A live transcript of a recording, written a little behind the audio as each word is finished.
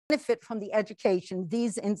benefit from the education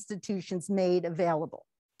these institutions made available.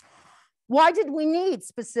 Why did we need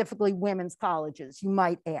specifically women's colleges, you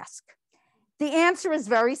might ask? The answer is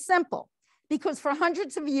very simple. Because for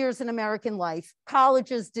hundreds of years in American life,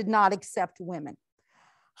 colleges did not accept women.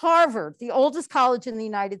 Harvard, the oldest college in the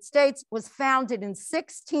United States, was founded in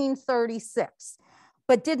 1636,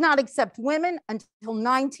 but did not accept women until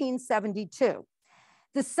 1972.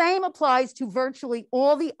 The same applies to virtually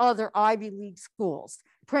all the other Ivy League schools,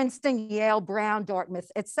 Princeton, Yale, Brown,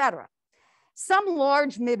 Dartmouth, etc. Some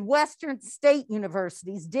large Midwestern state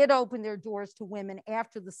universities did open their doors to women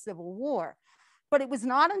after the Civil War, but it was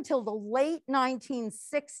not until the late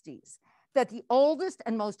 1960s that the oldest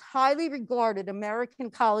and most highly regarded American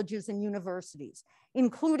colleges and universities,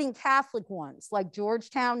 including Catholic ones like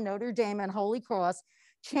Georgetown, Notre Dame, and Holy Cross,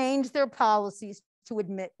 changed their policies to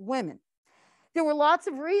admit women. There were lots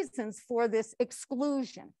of reasons for this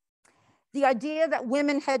exclusion. The idea that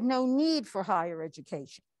women had no need for higher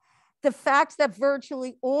education. The fact that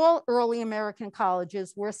virtually all early American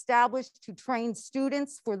colleges were established to train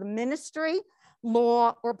students for the ministry,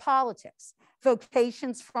 law, or politics,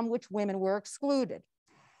 vocations from which women were excluded.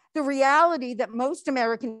 The reality that most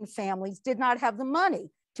American families did not have the money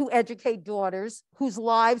to educate daughters whose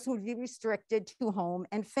lives would be restricted to home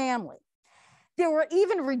and family. There were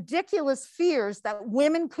even ridiculous fears that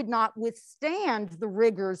women could not withstand the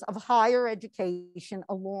rigors of higher education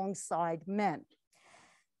alongside men.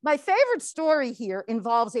 My favorite story here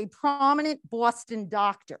involves a prominent Boston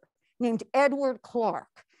doctor named Edward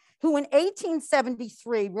Clark, who in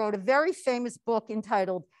 1873 wrote a very famous book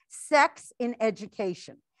entitled Sex in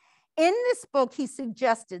Education. In this book, he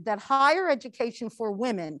suggested that higher education for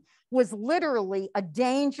women was literally a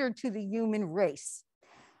danger to the human race.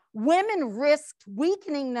 Women risked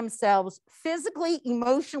weakening themselves physically,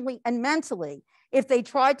 emotionally, and mentally if they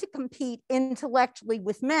tried to compete intellectually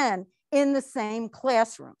with men in the same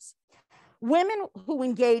classrooms. Women who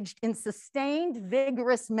engaged in sustained,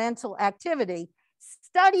 vigorous mental activity,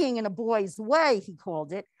 studying in a boy's way, he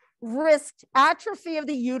called it, risked atrophy of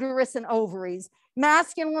the uterus and ovaries,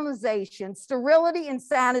 masculinization, sterility,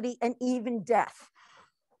 insanity, and even death.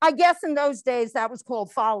 I guess in those days that was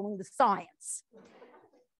called following the science.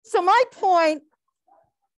 So my point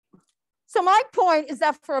is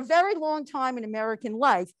that for a very long time in American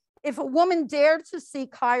life, if a woman dared to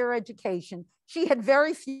seek higher education, she had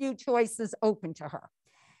very few choices open to her.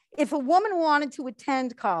 If a woman wanted to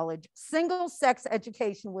attend college, single-sex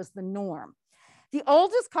education was the norm. The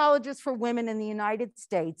oldest colleges for women in the United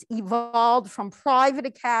States evolved from private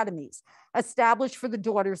academies established for the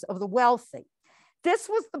daughters of the wealthy. This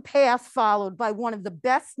was the path followed by one of the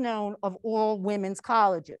best known of all women's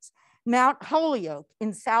colleges, Mount Holyoke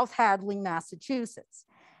in South Hadley, Massachusetts.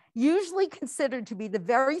 Usually considered to be the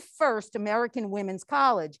very first American women's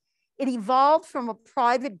college, it evolved from a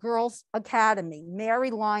private girls' academy,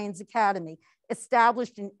 Mary Lyons Academy,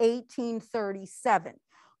 established in 1837,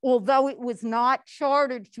 although it was not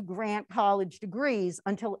chartered to grant college degrees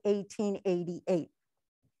until 1888.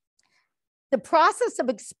 The process of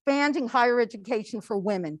expanding higher education for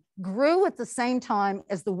women grew at the same time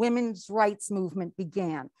as the women's rights movement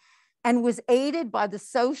began and was aided by the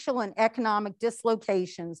social and economic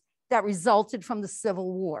dislocations that resulted from the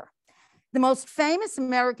Civil War. The most famous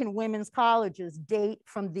American women's colleges date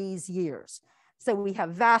from these years. So we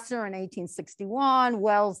have Vassar in 1861,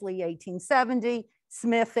 Wellesley 1870,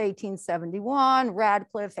 Smith 1871,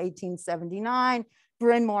 Radcliffe 1879,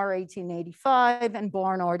 Bryn Mawr 1885, and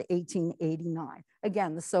Barnard 1889.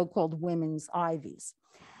 Again, the so-called women's Ivies.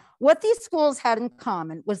 What these schools had in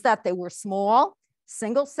common was that they were small,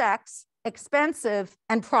 single-sex, expensive,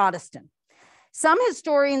 and Protestant. Some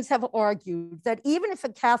historians have argued that even if a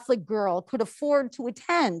Catholic girl could afford to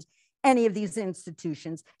attend any of these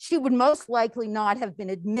institutions, she would most likely not have been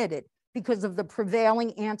admitted because of the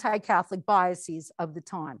prevailing anti-Catholic biases of the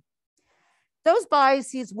time. Those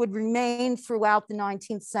biases would remain throughout the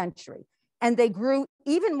 19th century, and they grew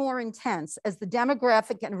even more intense as the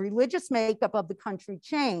demographic and religious makeup of the country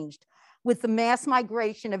changed with the mass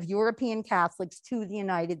migration of European Catholics to the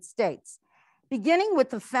United States. Beginning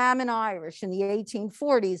with the famine Irish in the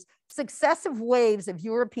 1840s, successive waves of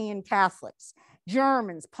European Catholics,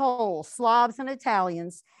 Germans, Poles, Slavs, and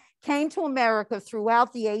Italians came to America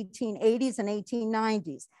throughout the 1880s and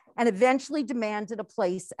 1890s and eventually demanded a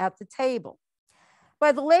place at the table.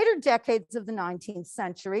 By the later decades of the 19th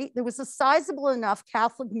century, there was a sizable enough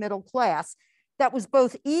Catholic middle class that was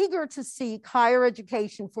both eager to seek higher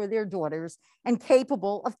education for their daughters and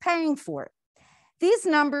capable of paying for it. These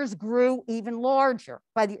numbers grew even larger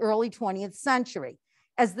by the early 20th century.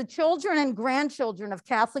 as the children and grandchildren of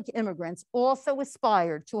Catholic immigrants also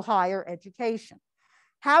aspired to higher education.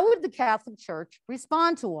 How would the Catholic Church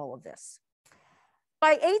respond to all of this?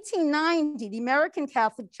 By 1890, the American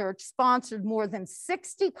Catholic Church sponsored more than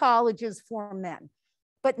 60 colleges for men,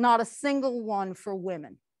 but not a single one for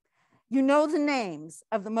women. You know the names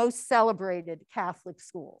of the most celebrated Catholic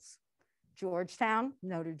schools: Georgetown,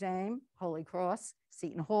 Notre Dame, Holy Cross,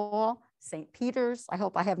 Seton Hall, St. Peter's. I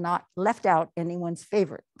hope I have not left out anyone's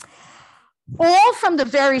favorite. All from the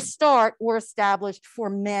very start were established for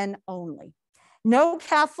men only. No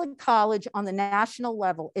Catholic college on the national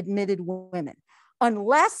level admitted women,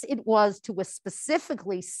 unless it was to a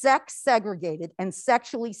specifically sex-segregated and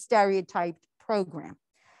sexually stereotyped program.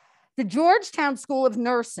 The Georgetown School of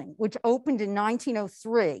Nursing, which opened in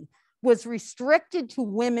 1903, was restricted to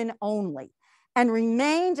women only and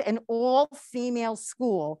remained an all-female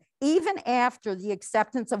school even after the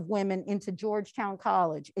acceptance of women into Georgetown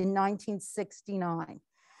College in 1969.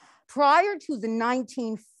 Prior to the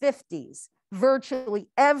 1950s, virtually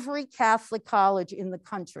every Catholic college in the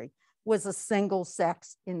country was a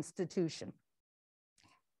single-sex institution.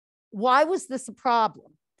 Why was this a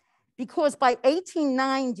problem? Because by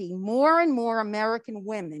 1890, more and more American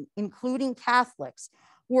women, including Catholics,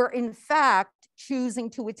 were in fact choosing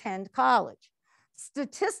to attend college.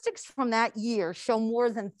 Statistics from that year show more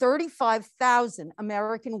than 35,000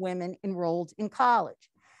 American women enrolled in college.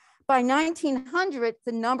 By 1900,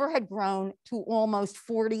 the number had grown to almost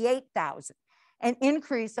 48,000, an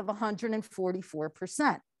increase of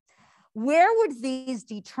 144%. Where would these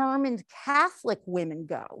determined Catholic women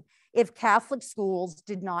go if Catholic schools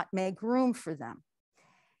did not make room for them?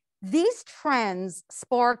 These trends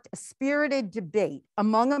sparked a spirited debate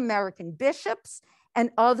among American bishops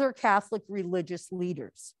and other Catholic religious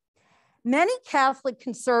leaders. Many Catholic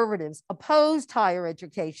conservatives opposed higher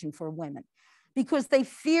education for women because they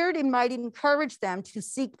feared it might encourage them to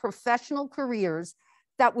seek professional careers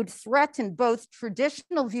that would threaten both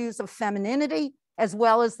traditional views of femininity as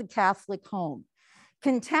well as the Catholic home.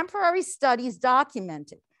 Contemporary studies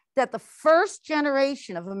documented that the first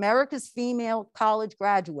generation of America's female college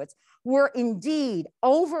graduates were indeed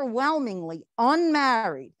overwhelmingly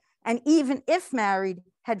unmarried, and even if married,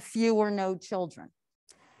 had few or no children.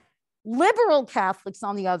 Liberal Catholics,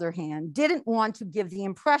 on the other hand, didn't want to give the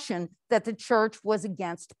impression that the church was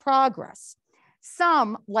against progress.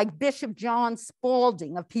 Some, like Bishop John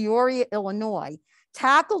Spalding of Peoria, Illinois,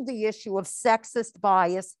 tackled the issue of sexist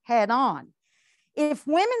bias head on. If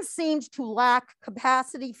women seemed to lack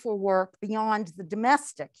capacity for work beyond the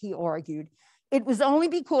domestic, he argued, it was only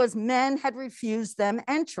because men had refused them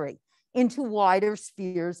entry into wider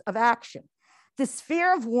spheres of action. The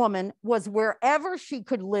sphere of woman was wherever she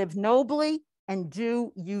could live nobly and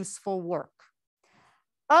do useful work.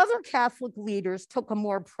 Other Catholic leaders took a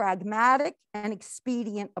more pragmatic and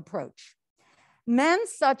expedient approach. Men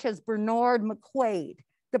such as Bernard McQuaid,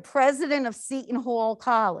 the president of Seton Hall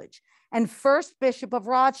College and first bishop of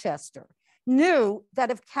Rochester, knew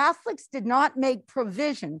that if Catholics did not make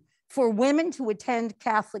provision for women to attend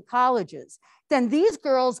Catholic colleges, then these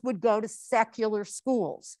girls would go to secular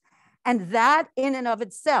schools. And that in and of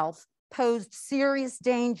itself posed serious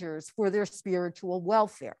dangers for their spiritual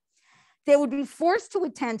welfare. They would be forced to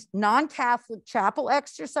attend non-Catholic chapel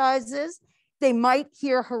exercises. They might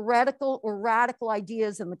hear heretical or radical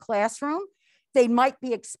ideas in the classroom. They might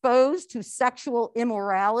be exposed to sexual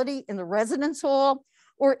immorality in the residence hall,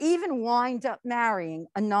 or even wind up marrying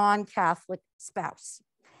a non-Catholic spouse.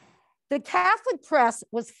 The Catholic press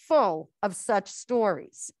was full of such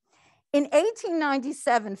stories. In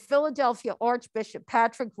 1897, Philadelphia Archbishop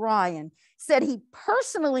Patrick Ryan said he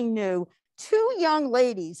personally knew two young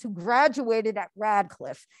ladies who graduated at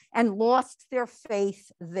Radcliffe and lost their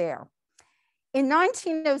faith there. In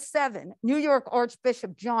 1907, New York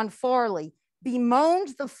Archbishop John Farley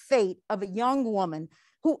bemoaned the fate of a young woman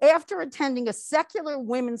who, after attending a secular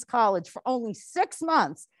women's college for only 6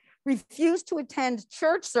 months, refused to attend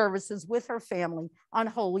church services with her family on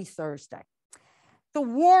Holy Thursday. The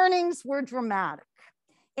warnings were dramatic.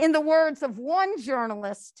 In the words of one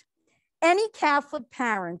journalist, any Catholic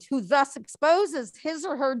parent who thus exposes his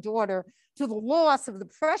or her daughter to the loss of the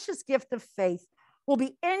precious gift of faith will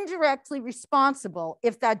be indirectly responsible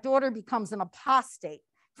if that daughter becomes an apostate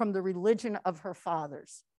from the religion of her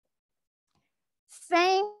fathers.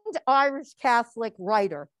 Famed Irish Catholic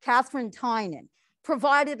writer Catherine Tynan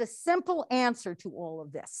provided a simple answer to all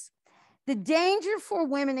of this. The danger for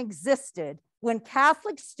women existed when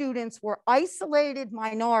Catholic students were isolated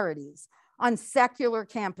minorities on secular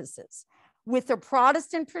campuses with their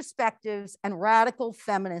Protestant perspectives and radical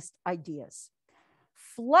feminist ideas.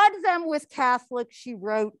 Flood them with Catholics, she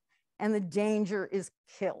wrote, and the danger is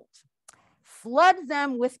killed. Flood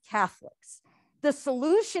them with Catholics. The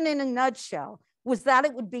solution in a nutshell was that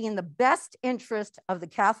it would be in the best interest of the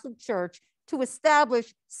Catholic Church to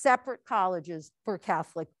establish separate colleges for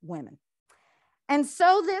Catholic women. And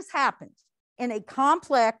so this happened in a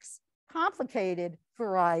complex, complicated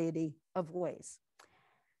variety of ways.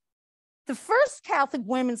 The first Catholic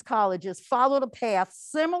women's colleges followed a path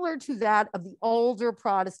similar to that of the older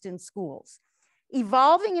Protestant schools,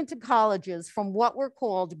 evolving into colleges from what were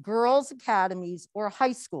called girls' academies or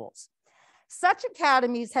high schools. Such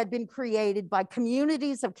academies had been created by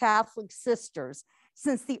communities of Catholic sisters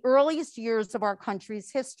since the earliest years of our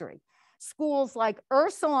country's history. Schools like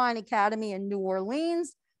Ursuline Academy in New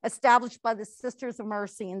Orleans, established by the Sisters of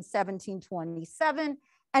Mercy in 1727,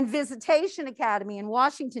 and Visitation Academy in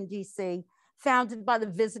Washington, D.C., founded by the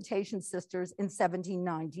Visitation Sisters in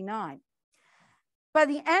 1799. By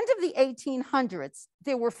the end of the 1800s,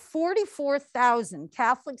 there were 44,000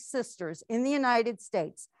 Catholic sisters in the United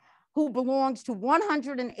States who belonged to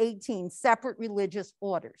 118 separate religious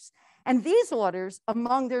orders. And these orders,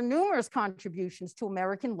 among their numerous contributions to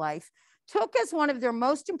American life, took as one of their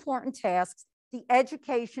most important tasks the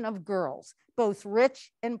education of girls, both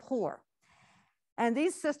rich and poor. And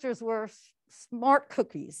these sisters were smart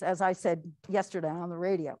cookies, as I said yesterday on the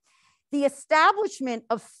radio. The establishment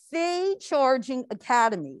of fee-charging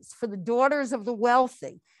academies for the daughters of the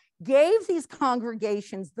wealthy gave these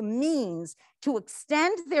congregations the means to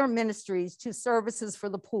extend their ministries to services for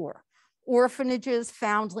the poor, orphanages,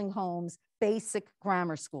 foundling homes, basic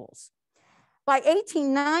grammar schools. By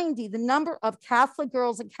 1890, the number of Catholic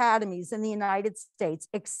girls' academies in the United States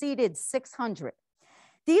exceeded 600.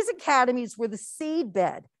 These academies were the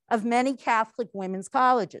seedbed of many Catholic women's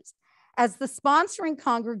colleges, as the sponsoring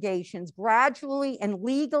congregations gradually and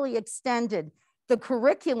legally extended the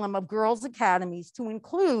curriculum of girls' academies to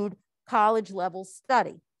include college-level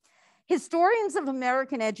study. Historians of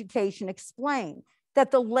American education explain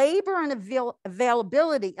that the labor and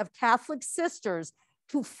availability of Catholic sisters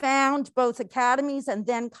to found both academies and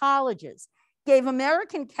then colleges gave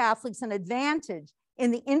American Catholics an advantage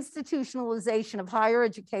in the institutionalization of higher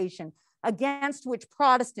education against which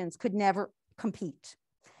Protestants could never compete.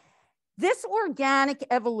 This organic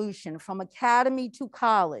evolution from academy to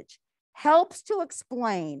college helps to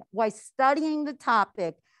explain why studying the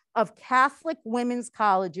topic of Catholic women's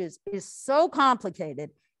colleges is so complicated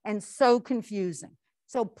and so confusing.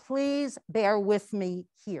 So please bear with me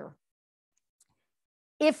here.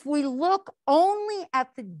 If we look only at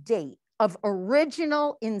the date of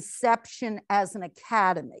original inception as an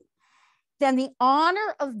academy, then the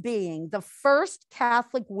honor of being the first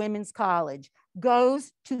Catholic women's college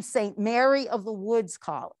goes to St. Mary of the Woods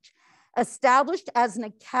College, established as an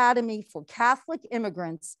academy for Catholic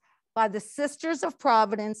immigrants by the Sisters of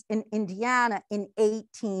Providence in Indiana in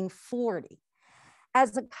 1840.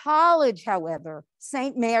 As a college, however,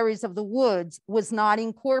 St. Mary's of the Woods was not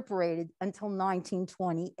incorporated until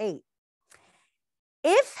 1928.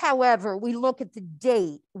 If, however, we look at the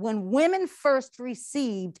date when women first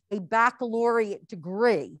received a baccalaureate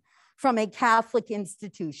degree from a Catholic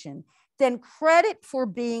institution, then credit for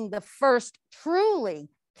being the first truly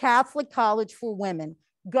Catholic college for women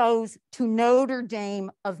goes to Notre Dame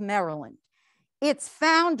of Maryland. Its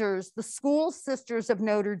founders, the School Sisters of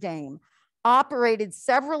Notre Dame, operated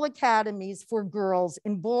several academies for girls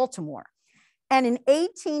in Baltimore. And in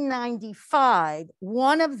 1895,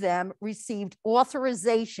 one of them received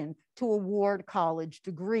authorization to award college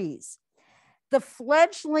degrees. The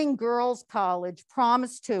fledgling girls' college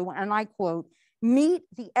promised to, and I quote, meet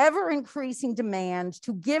the ever-increasing demand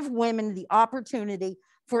to give women the opportunity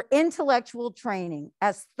for intellectual training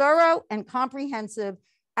as thorough and comprehensive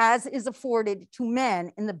as is afforded to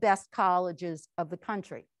men in the best colleges of the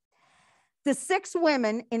country. The 6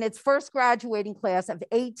 women in its first graduating class of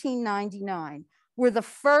 1899 were the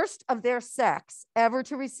first of their sex ever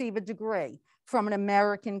to receive a degree from an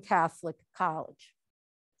American Catholic college.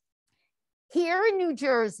 Here in New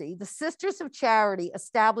Jersey, the Sisters of Charity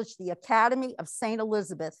established the Academy of St.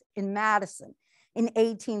 Elizabeth in Madison in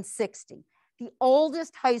 1860, the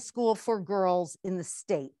oldest high school for girls in the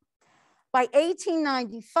state. By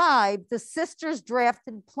 1895, the sisters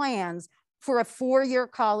drafted plans for a 4-year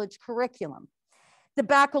college curriculum. The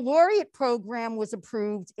baccalaureate program was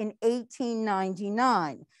approved in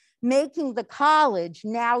 1899, making the college,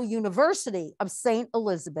 now University of St.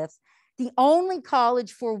 Elizabeth, the only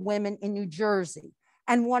college for women in New Jersey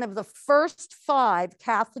and one of the first 5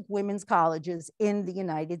 Catholic women's colleges in the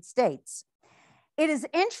United States. It is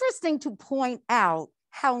interesting to point out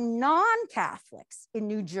how non-Catholics in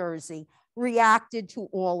New Jersey reacted to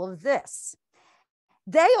all of this.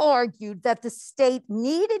 They argued that the state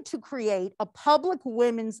needed to create a public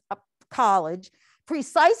women's college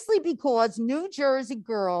precisely because New Jersey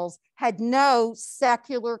girls had no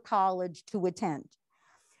secular college to attend.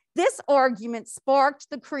 This argument sparked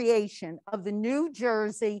the creation of the New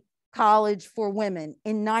Jersey College for Women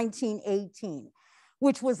in 1918,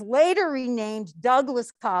 which was later renamed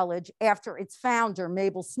Douglas College after its founder,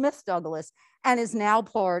 Mabel Smith Douglas, and is now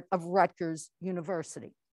part of Rutgers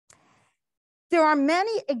University. There are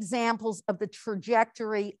many examples of the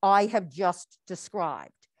trajectory I have just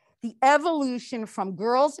described, the evolution from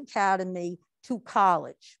Girls Academy to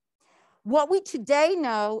college. What we today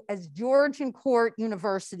know as George and Court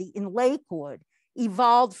University in Lakewood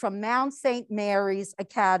evolved from Mount St. Mary's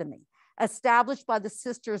Academy, established by the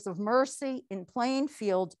Sisters of Mercy in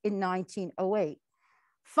Plainfield in 1908.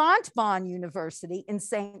 Fontbonne University in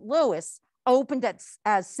St. Louis opened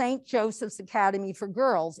as St. Joseph's Academy for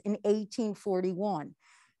Girls in 1841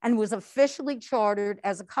 and was officially chartered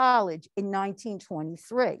as a college in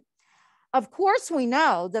 1923. Of course, we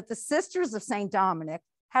know that the Sisters of St. Dominic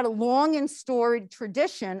had a long and storied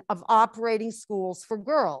tradition of operating schools for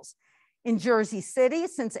girls in Jersey City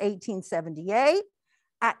since 1878,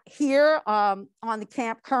 here on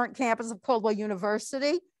the current campus of Caldwell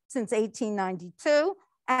University since 1892,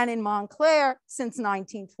 and in Montclair since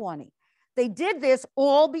 1920. They did this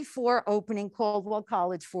all before opening Caldwell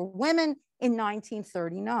College for Women in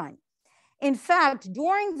 1939. In fact,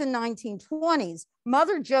 during the 1920s,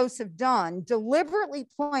 Mother Joseph Dunn deliberately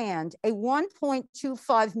planned a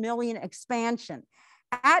 $1.25 million expansion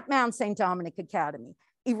at Mount St. Dominic Academy,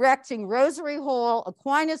 erecting Rosary Hall,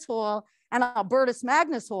 Aquinas Hall, and Albertus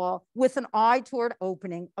Magnus Hall with an eye toward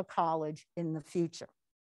opening a college in the future.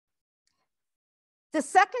 The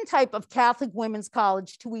second type of Catholic women's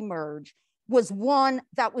college to emerge was one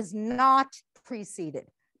that was not preceded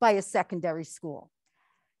by a secondary school.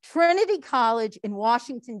 Trinity College in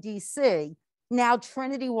Washington, D.C., now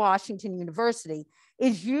Trinity Washington University,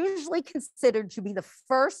 is usually considered to be the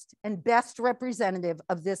first and best representative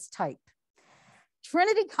of this type.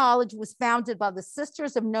 Trinity College was founded by the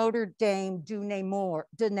Sisters of Notre Dame de Namur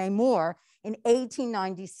in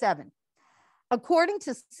 1897. According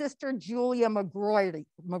to Sister Julia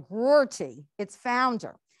McGroarty, its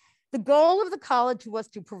founder, the goal of the college was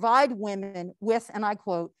to provide women with, and I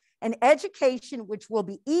quote, an education which will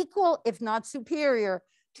be equal, if not superior,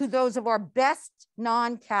 to those of our best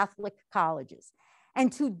non-Catholic colleges.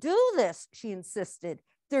 And to do this, she insisted,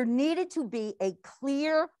 there needed to be a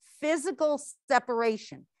clear physical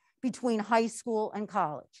separation between high school and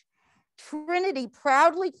college. Trinity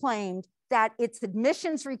proudly claimed that its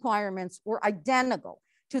admissions requirements were identical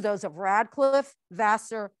to those of Radcliffe,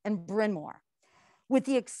 Vassar, and Bryn Mawr. With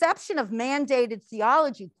the exception of mandated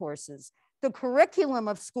theology courses, the curriculum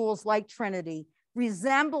of schools like Trinity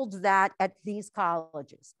resembled that at these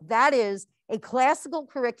colleges. That is, a classical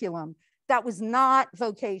curriculum that was not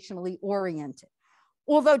vocationally oriented.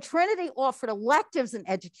 Although Trinity offered electives in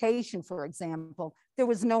education, for example, there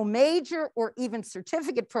was no major or even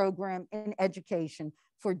certificate program in education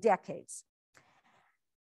for decades.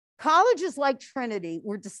 Colleges like Trinity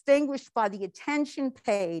were distinguished by the attention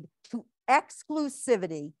paid to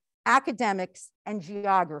exclusivity, academics, and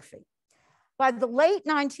geography. By the late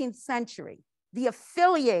 19th century, the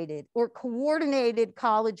affiliated or coordinated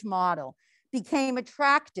college model became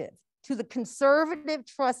attractive to the conservative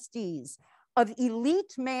trustees of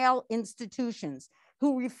elite male institutions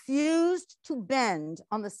who refused to bend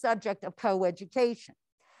on the subject of coeducation.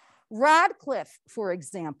 Radcliffe, for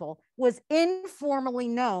example, was informally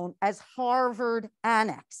known as Harvard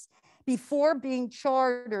Annex before being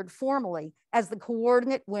chartered formally as the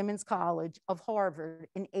Coordinate Women's College of Harvard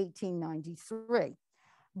in 1893.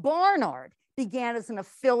 Barnard began as an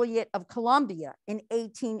affiliate of Columbia in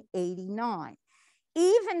 1889.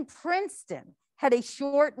 Even Princeton had a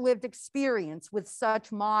short-lived experience with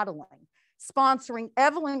such modeling, sponsoring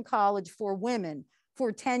Evelyn College for Women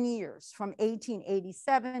for 10 years, from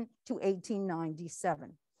 1887 to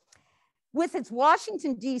 1897. With its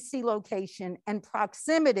Washington, D.C. location and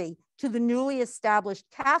proximity to the newly established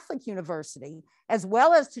Catholic University, as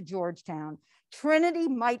well as to Georgetown, Trinity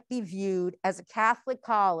might be viewed as a Catholic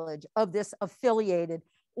college of this affiliated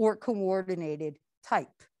or coordinated type.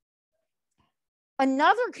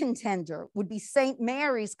 Another contender would be St.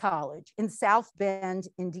 Mary's College in South Bend,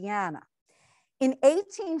 Indiana. In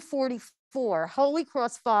 1844, Holy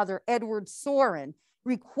Cross Father Edward Sorin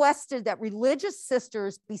requested that religious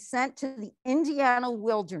sisters be sent to the Indiana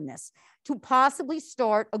wilderness to possibly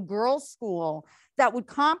start a girls' school that would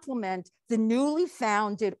complement the newly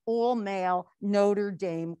founded all-male Notre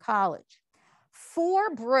Dame College.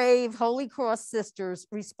 4 brave Holy Cross sisters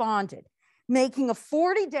responded, making a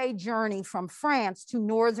 40-day journey from France to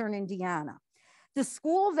northern Indiana. The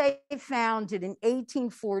school they founded in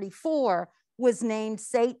 1844 was named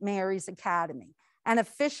St. Mary's Academy and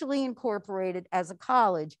officially incorporated as a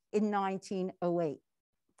college in 1908.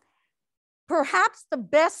 Perhaps the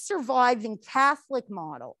best surviving Catholic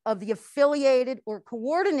model of the affiliated or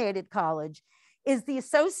coordinated college is the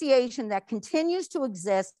association that continues to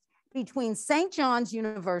exist between St. John's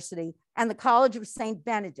University and the College of St.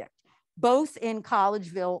 Benedict, both in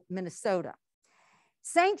Collegeville, Minnesota.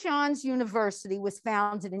 St. John's University was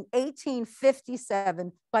founded in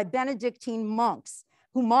 1857 by Benedictine monks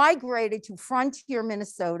who migrated to frontier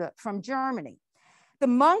Minnesota from Germany. The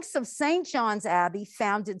monks of St. John's Abbey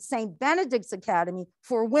founded St. Benedict's Academy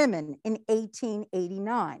for Women in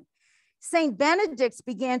 1889. St. Benedict's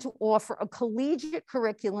began to offer a collegiate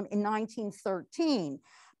curriculum in 1913,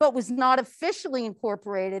 but was not officially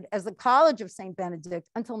incorporated as the College of St. Benedict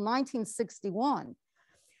until 1961.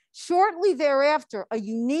 Shortly thereafter, a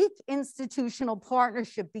unique institutional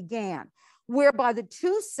partnership began, whereby the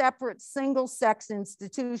 2 separate single-sex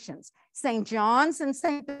institutions, St. John's and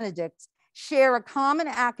St. Benedict's, share a common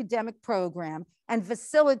academic program and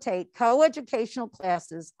facilitate co-educational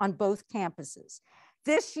classes on both campuses.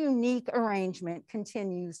 This unique arrangement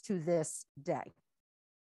continues to this day.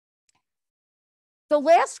 The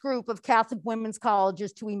last group of Catholic women's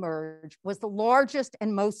colleges to emerge was the largest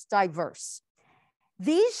and most diverse.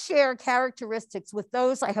 These share characteristics with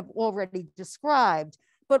those I have already described,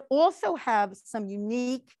 but also have some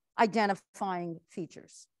unique identifying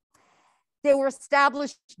features. They were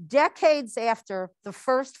established decades after the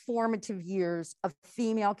first formative years of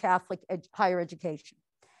female Catholic higher education.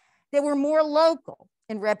 They were more local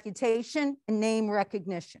in reputation and name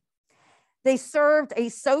recognition. They served a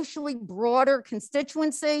socially broader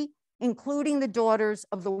constituency, including the daughters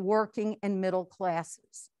of the working and middle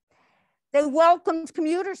classes. They welcomed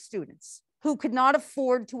commuter students who could not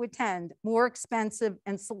afford to attend more expensive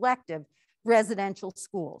and selective residential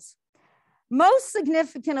schools. Most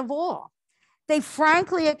significant of all, they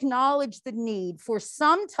frankly acknowledged the need for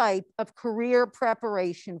some type of career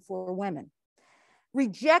preparation for women,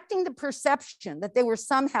 rejecting the perception that they were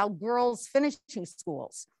somehow girls finishing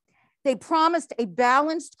schools. They promised a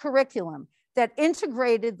balanced curriculum that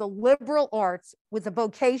integrated the liberal arts with a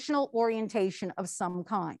vocational orientation of some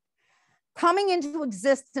kind. Coming into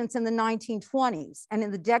existence in the 1920s and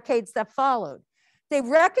in the decades that followed, they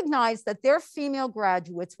recognized that their female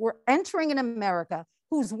graduates were entering an America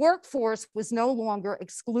whose workforce was no longer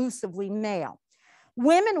exclusively male.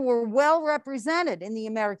 Women were well represented in the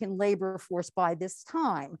American labor force by this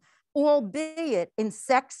time, albeit in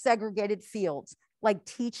sex-segregated fields like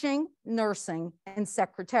teaching, nursing, and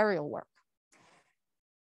secretarial work.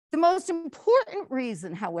 The most important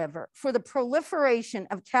reason, however, for the proliferation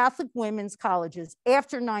of Catholic women's colleges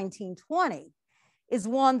after 1920 is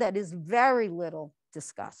one that is very little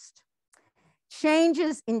discussed.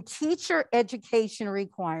 Changes in teacher education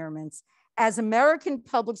requirements as American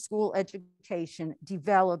public school education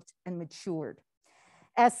developed and matured.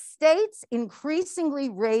 As states increasingly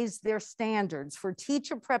raised their standards for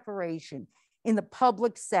teacher preparation in the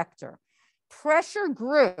public sector, pressure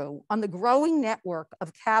grew on the growing network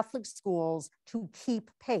of Catholic schools to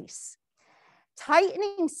keep pace.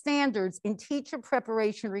 Tightening standards in teacher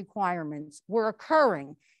preparation requirements were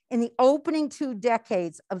occurring in the opening 2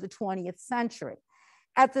 decades of the 20th century,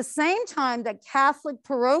 at the same time that Catholic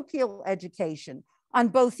parochial education on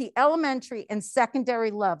both the elementary and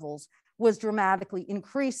secondary levels was dramatically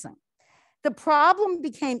increasing. The problem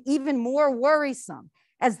became even more worrisome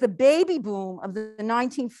as the baby boom of the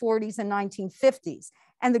 1940s and 1950s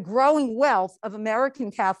and the growing wealth of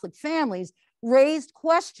American Catholic families raised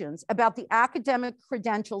questions about the academic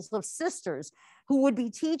credentials of sisters who would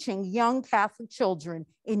be teaching young Catholic children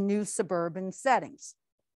in new suburban settings.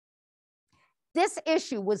 This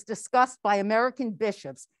issue was discussed by American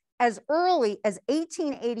bishops as early as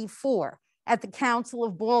 1884 at the Council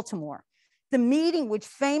of Baltimore, the meeting which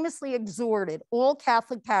famously exhorted all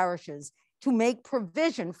Catholic parishes to make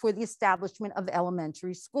provision for the establishment of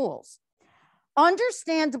elementary schools.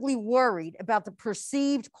 Understandably worried about the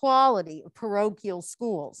perceived quality of parochial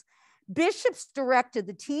schools, bishops directed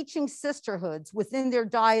the teaching sisterhoods within their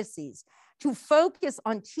dioceses to focus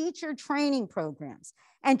on teacher training programs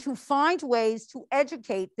and to find ways to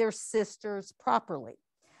educate their sisters properly.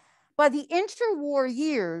 By the interwar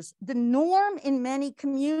years, the norm in many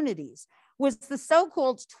communities was the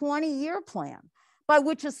so-called 20-year plan, by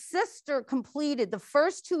which a sister completed the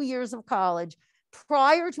first 2 years of college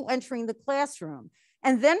prior to entering the classroom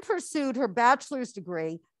and then pursued her bachelor's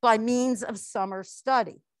degree by means of summer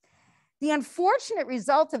study. The unfortunate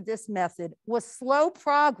result of this method was slow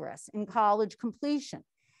progress in college completion.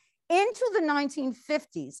 Into the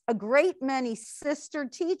 1950s, a great many sister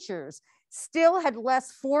teachers still had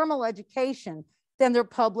less formal education than their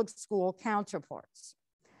public school counterparts.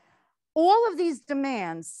 All of these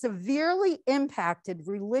demands severely impacted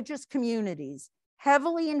religious communities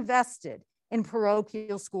heavily invested in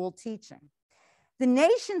parochial school teaching. The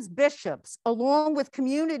nation's bishops, along with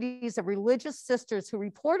communities of religious sisters who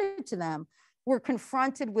reported to them, were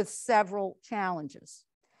confronted with several challenges.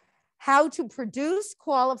 How to produce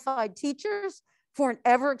qualified teachers for an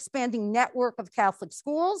ever-expanding network of Catholic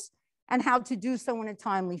schools, and how to do so in a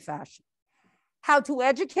timely fashion. How to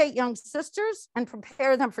educate young sisters and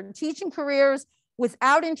prepare them for teaching careers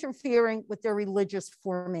without interfering with their religious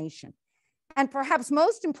formation. And perhaps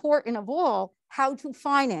most important of all, how to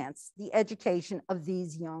finance the education of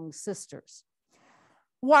these young sisters.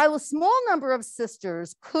 While a small number of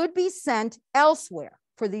sisters could be sent elsewhere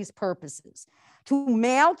for these purposes, to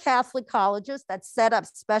male Catholic colleges that set up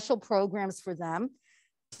special programs for them,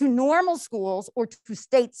 to normal schools or to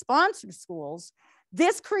state-sponsored schools,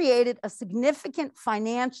 this created a significant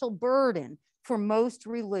financial burden for most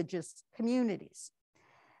religious communities.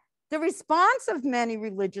 The response of many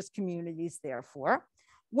religious communities, therefore,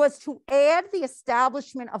 was to add the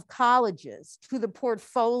establishment of colleges to their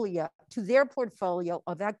portfolio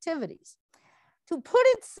of activities. To put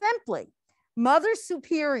it simply, Mother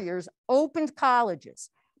Superiors opened colleges,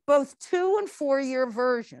 both 2- and 4-year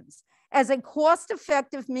versions, as a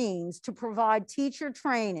cost-effective means to provide teacher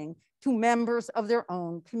training to members of their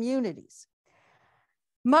own communities.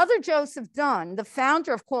 Mother Joseph Dunn, the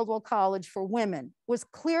founder of Caldwell College for Women, was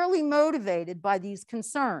clearly motivated by these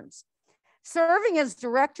concerns. Serving as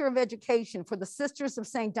director of education for the Sisters of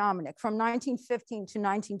St. Dominic from 1915 to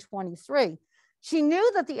 1923, she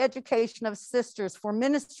knew that the education of sisters for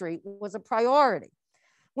ministry was a priority.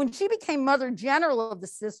 When she became Mother General of the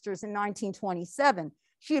Sisters in 1927,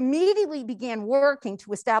 she immediately began working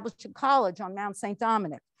to establish a college on Mount St.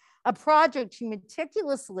 Dominic, a project she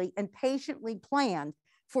meticulously and patiently planned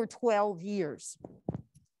for 12 years.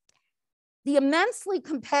 The immensely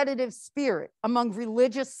competitive spirit among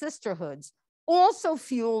religious sisterhoods also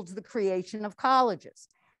fueled the creation of colleges.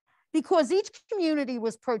 Because each community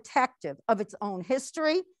was protective of its own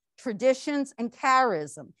history, traditions, and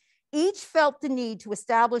charism, each felt the need to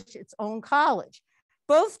establish its own college,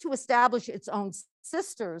 both to establish its own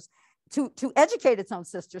sisters, to educate its own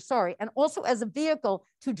sisters, and also as a vehicle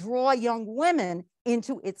to draw young women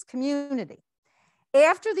into its community.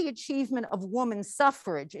 After the achievement of women's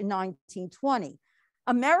suffrage in 1920,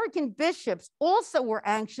 American bishops also were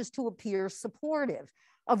anxious to appear supportive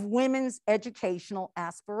of women's educational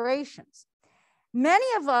aspirations. Many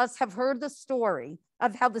of us have heard the story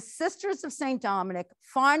of how the Sisters of St. Dominic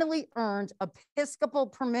finally earned episcopal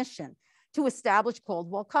permission to establish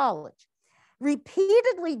Caldwell College.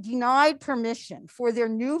 Repeatedly denied permission for their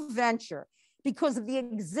new venture because of the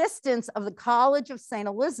existence of the College of St.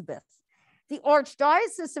 Elizabeth, the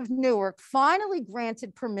Archdiocese of Newark finally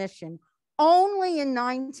granted permission only in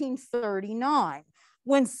 1939,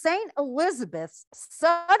 when St. Elizabeth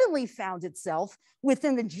suddenly found itself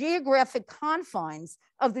within the geographic confines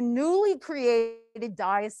of the newly created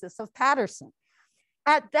Diocese of Paterson.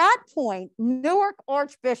 At that point, Newark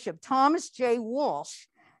Archbishop Thomas J. Walsh,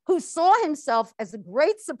 who saw himself as a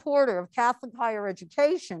great supporter of Catholic higher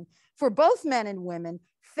education for both men and women,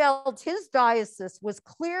 felt his diocese was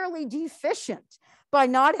clearly deficient by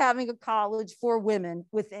not having a college for women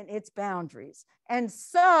within its boundaries. And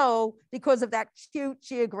so, because of that cute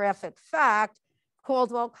geographic fact,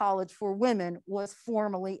 Caldwell College for Women was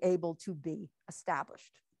formally able to be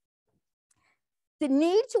established. The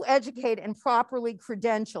need to educate and properly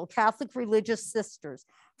credential Catholic religious sisters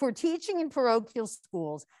for teaching in parochial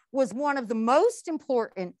schools was one of the most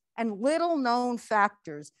important and little known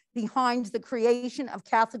factors behind the creation of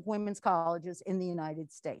Catholic women's colleges in the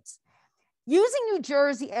United States. Using New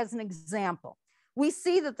Jersey as an example, we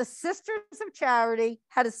see that the Sisters of Charity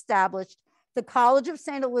had established the College of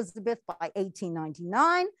St. Elizabeth by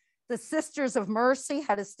 1899. The Sisters of Mercy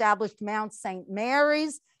had established Mount St.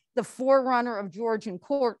 Mary's, the forerunner of Georgian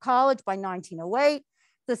Court College, by 1908.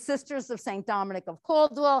 The Sisters of St. Dominic of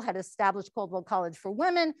Caldwell had established Caldwell College for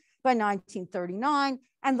Women by 1939.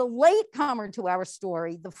 And the latecomer to our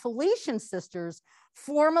story, the Felician Sisters,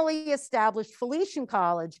 formally established Felician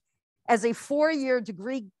College as a 4-year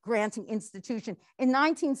degree granting institution in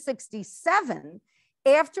 1967,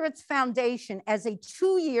 after its foundation as a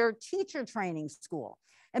 2-year teacher training school,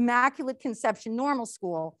 Immaculate Conception Normal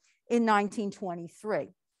School, in 1923.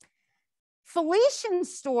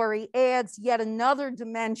 Felician's story adds yet another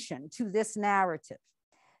dimension to this narrative.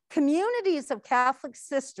 Communities of Catholic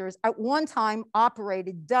sisters at one time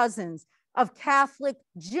operated dozens of Catholic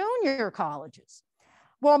junior colleges.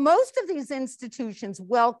 While most of these institutions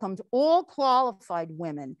welcomed all qualified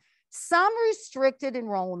women, some restricted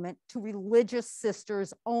enrollment to religious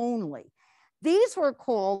sisters only. These were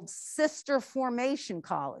called sister formation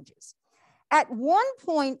colleges. At one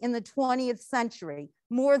point in the 20th century,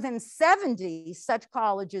 more than 70 such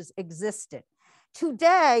colleges existed.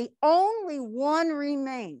 Today, only one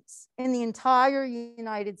remains in the entire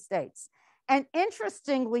United States. And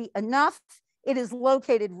interestingly enough, it is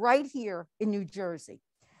located right here in New Jersey.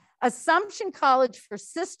 Assumption College for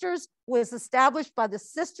Sisters was established by the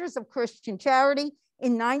Sisters of Christian Charity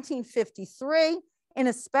in 1953 in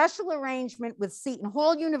a special arrangement with Seton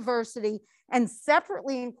Hall University and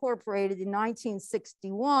separately incorporated in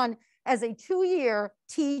 1961 as a 2-year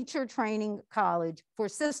teacher training college for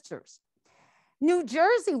sisters. New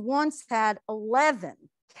Jersey once had 11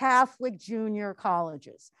 Catholic junior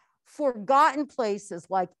colleges, forgotten places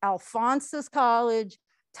like Alphonsus College,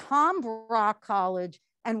 Tom Brock College,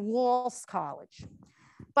 and Walsh College.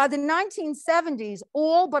 By the 1970s,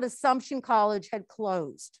 all but Assumption College had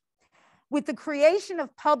closed. With the creation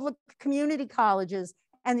of public community colleges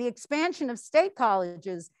and the expansion of state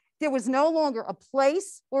colleges, there was no longer a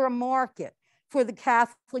place or a market for the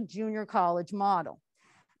Catholic junior college model.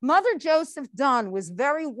 Mother Joseph Dunn was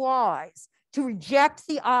very wise to reject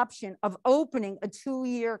the option of opening a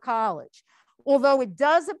 2-year college, although it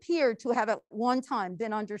does appear to have at one time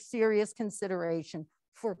been under serious consideration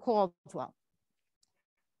for Caldwell.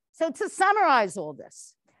 So to summarize all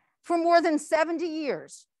this, for more than 70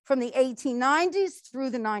 years, from the 1890s through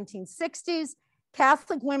the 1960s,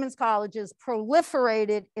 Catholic women's colleges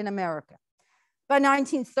proliferated in America. By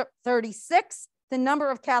 1936, the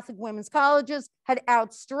number of Catholic women's colleges had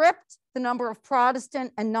outstripped the number of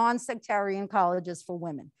Protestant and non-sectarian colleges for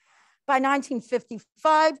women. By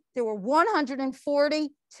 1955, there were 140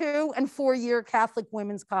 2- and 4-year Catholic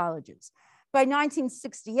women's colleges. By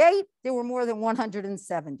 1968, there were more than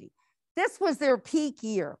 170. This was their peak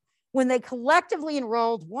year, when they collectively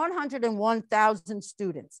enrolled 101,000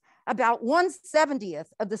 students, about 1/70th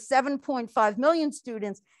of the 7.5 million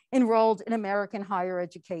students enrolled in American higher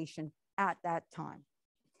education at that time.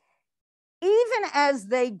 Even as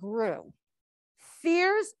they grew,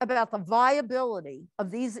 fears about the viability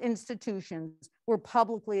of these institutions were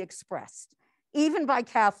publicly expressed, even by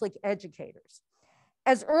Catholic educators.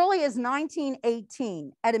 As early as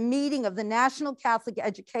 1918, at a meeting of the National Catholic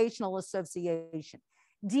Educational Association,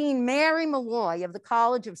 Dean Marie Mullaney of the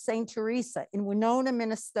College of St. Teresa in Winona,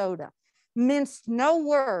 Minnesota, minced no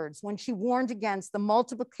words when she warned against the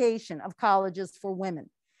multiplication of colleges for women.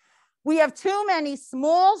 We have too many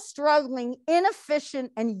small, struggling,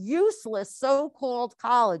 inefficient, and useless so-called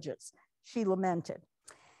colleges, she lamented.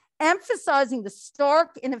 Emphasizing the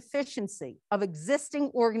stark inefficiency of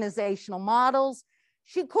existing organizational models,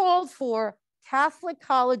 she called for Catholic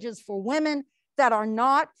colleges for women that are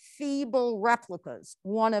not feeble replicas,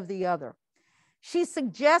 one of the other. She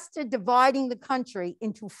suggested dividing the country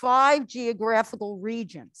into 5 geographical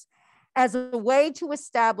regions as a way to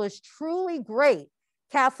establish truly great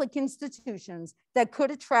Catholic institutions that could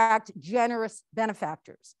attract generous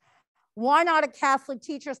benefactors. Why not a Catholic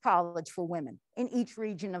teachers college for women in each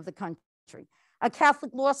region of the country, a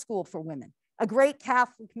Catholic law school for women, a great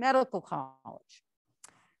Catholic medical college?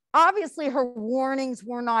 Obviously, her warnings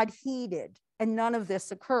were not heeded, and none of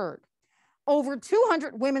this occurred. Over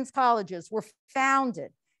 200 women's colleges were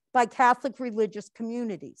founded by Catholic religious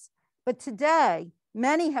communities, but today,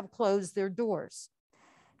 many have closed their doors.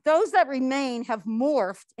 Those that remain have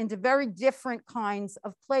morphed into very different kinds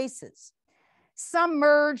of places. Some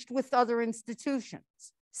merged with other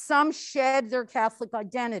institutions. Some shed their Catholic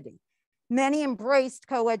identity. Many embraced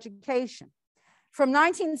coeducation. From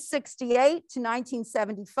 1968 to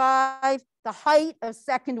 1975, the height of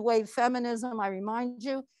second wave feminism, I remind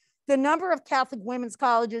you, the number of Catholic women's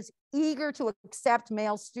colleges eager to accept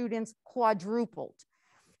male students quadrupled.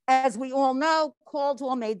 As we all know,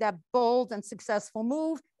 Caldwell made that bold and successful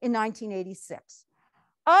move in 1986.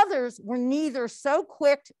 Others were neither so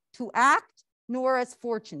quick to act nor as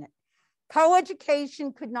fortunate.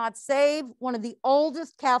 Coeducation could not save one of the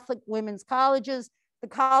oldest Catholic women's colleges, the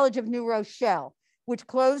College of New Rochelle, which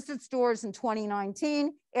closed its doors in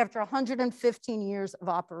 2019 after 115 years of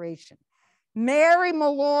operation. Marie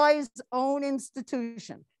Mullaney's own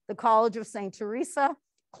institution, the College of St. Teresa,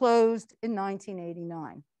 closed in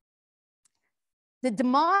 1989. The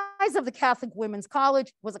demise of the Catholic Women's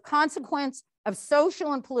College was a consequence of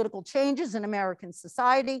social and political changes in American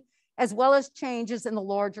society, as well as changes in the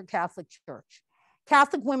larger Catholic Church.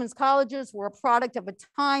 Catholic women's colleges were a product of a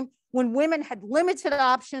time when women had limited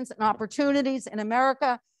options and opportunities in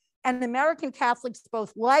America, and American Catholics,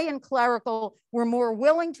 both lay and clerical, were more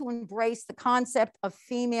willing to embrace the concept of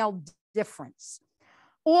female difference.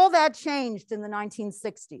 All that changed in the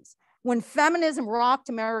 1960s, when feminism rocked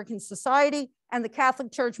American society and the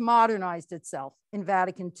Catholic Church modernized itself in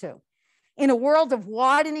Vatican II. In a world of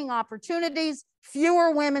widening opportunities,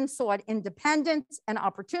 fewer women sought independence and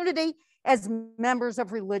opportunity as members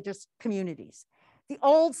of religious communities. The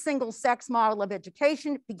old single-sex model of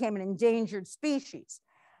education became an endangered species,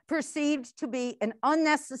 perceived to be an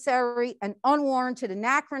unnecessary and unwarranted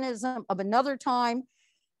anachronism of another time,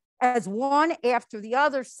 as one after the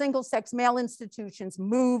other single-sex male institutions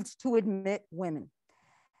moved to admit women.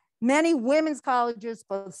 Many women's colleges,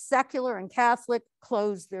 both secular and Catholic,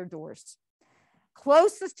 closed their doors.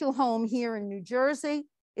 Closest to home here in New Jersey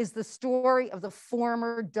is the story of the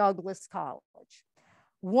former Douglas College.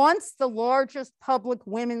 Once the largest public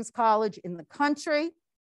women's college in the country,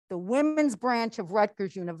 the women's branch of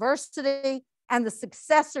Rutgers University, and the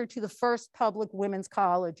successor to the first public women's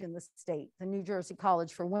college in the state, the New Jersey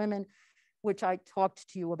College for Women, which I talked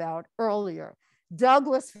to you about earlier.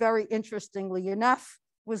 Douglas, very interestingly enough,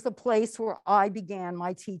 was the place where I began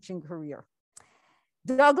my teaching career.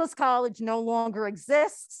 Douglas College no longer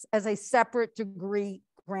exists as a separate degree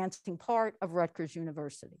granting part of Rutgers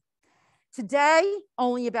University. Today,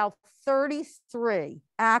 only about 33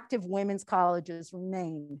 active women's colleges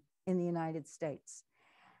remain in the United States.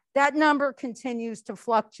 That number continues to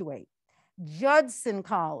fluctuate. Judson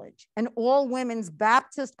College, an all-women's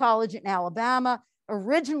Baptist college in Alabama,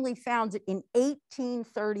 originally founded in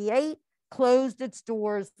 1838, closed its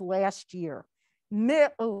doors last year.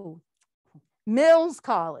 Mills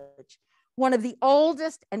College, one of the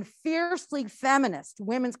oldest and fiercely feminist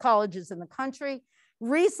women's colleges in the country,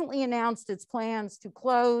 recently announced its plans to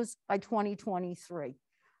close by 2023,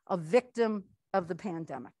 a victim of the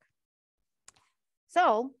pandemic.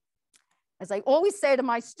 So, as I always say to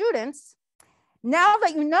my students, now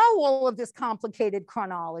that you know all of this complicated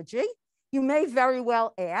chronology, you may very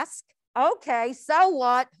well ask, okay, so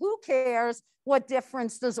what? Who cares? What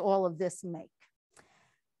difference does all of this make?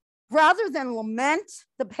 Rather than lament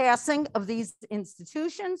the passing of these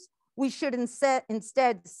institutions, we should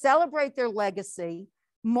instead celebrate their legacy,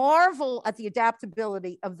 marvel at the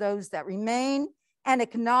adaptability of those that remain, and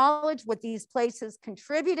acknowledge what these places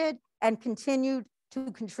contributed and continued to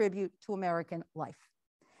contribute to American life.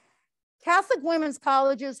 Catholic women's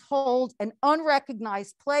colleges hold an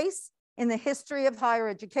unrecognized place in the history of higher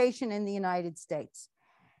education in the United States.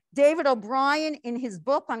 David O'Brien, in his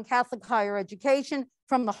book on Catholic higher education,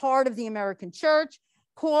 From the Heart of the American Church,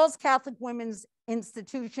 calls Catholic women's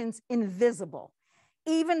institutions invisible,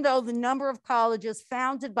 even though the number of colleges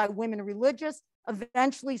founded by women religious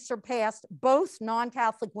eventually surpassed both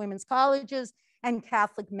non-Catholic women's colleges and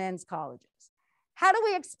Catholic men's colleges. How do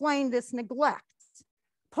we explain this neglect?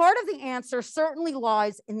 Part of the answer certainly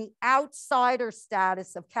lies in the outsider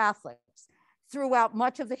status of Catholics throughout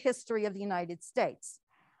much of the history of the United States.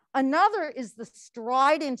 Another is the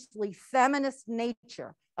stridently feminist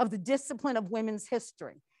nature of the discipline of women's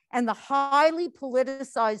history and the highly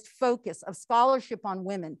politicized focus of scholarship on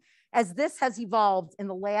women as this has evolved in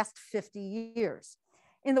the last 50 years.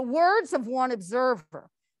 In the words of one observer,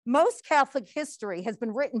 most Catholic history has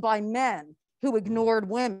been written by men who ignored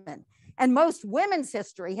women, and most women's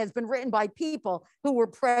history has been written by people who were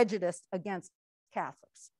prejudiced against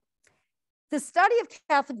Catholics. The study of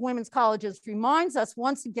Catholic women's colleges reminds us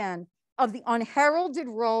once again of the unheralded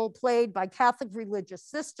role played by Catholic religious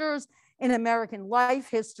sisters in American life,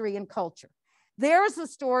 history, and culture. There is a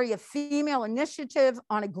story of female initiative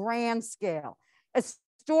on a grand scale, a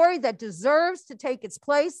story that deserves to take its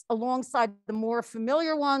place alongside the more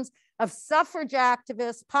familiar ones of suffrage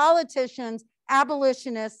activists, politicians,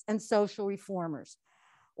 abolitionists, and social reformers.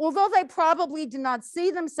 Although they probably did not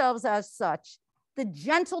see themselves as such, the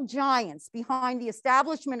gentle giants behind the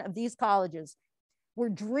establishment of these colleges were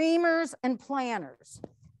dreamers and planners,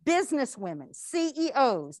 businesswomen,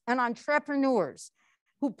 CEOs, and entrepreneurs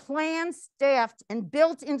who planned, staffed, and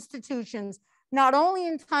built institutions not only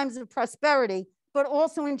in times of prosperity, but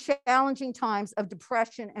also in challenging times of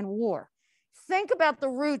depression and war. Think about the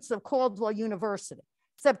roots of Caldwell University.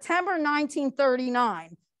 September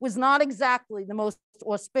 1939 was not exactly the most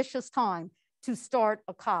auspicious time to start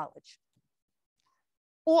a college.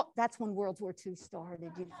 Or that's when World War II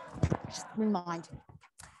started, just remind you.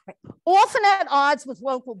 Right. Often at odds with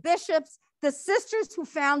local bishops, The sisters who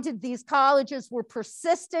founded these colleges were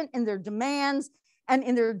persistent in their demands and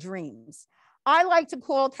in their dreams. I like to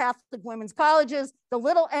call Catholic women's colleges the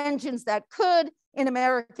little engines that could in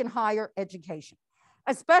American higher education.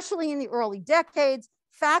 Especially in the early decades,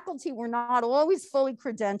 faculty were not always fully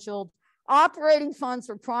credentialed, operating funds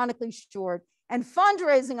were chronically short, and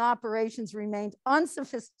fundraising operations remained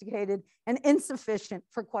unsophisticated and insufficient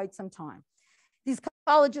for quite some time. These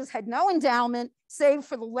colleges had no endowment save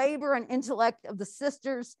for the labor and intellect of the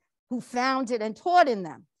sisters who founded and taught in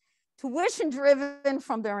them. Tuition driven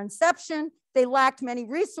from their inception, they lacked many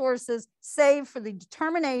resources save for the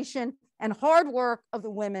determination and hard work of the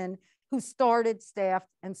women who started, staffed,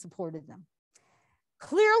 and supported them.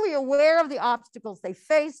 Clearly aware of the obstacles they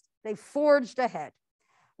faced, they forged ahead.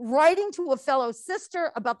 Writing to a fellow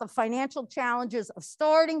sister about the financial challenges of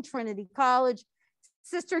starting Trinity College,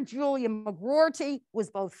 Sister Julia McGroarty was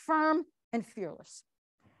both firm and fearless.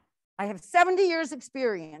 I have 70 years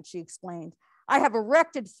experience, she explained. I have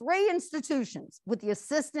erected 3 institutions with the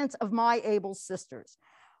assistance of my able sisters.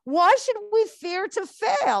 Why should we fear to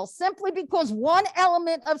fail simply because one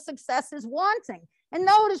element of success is wanting? And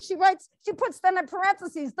notice she writes, she puts them in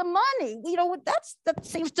parentheses, the money, that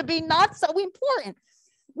seems to be not so important.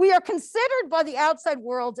 We are considered by the outside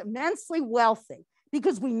world immensely wealthy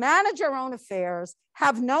because we manage our own affairs,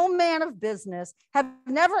 have no man of business, have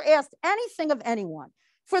never asked anything of anyone.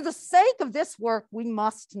 For the sake of this work, we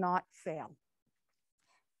must not fail.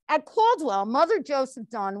 At Caldwell, Mother Joseph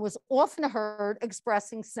Dunn was often heard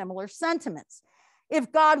expressing similar sentiments.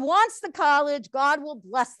 If God wants the college, God will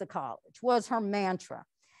bless the college, was her mantra.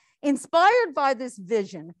 Inspired by this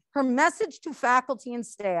vision, her message to faculty and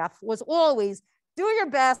staff was always, do your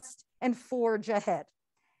best and forge ahead.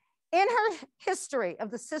 In her history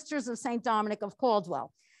of the Sisters of St. Dominic of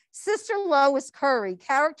Caldwell, Sister Lois Curry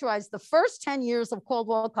characterized the first 10 years of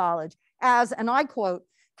Caldwell College as, and I quote,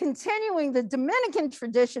 continuing the Dominican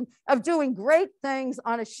tradition of doing great things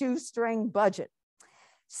on a shoestring budget.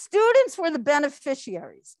 Students were the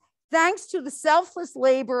beneficiaries. Thanks to the selfless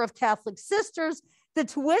labor of Catholic sisters, the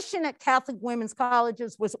tuition at Catholic women's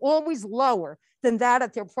colleges was always lower than that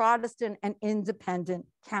at their Protestant and independent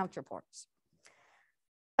counterparts.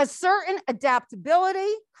 A certain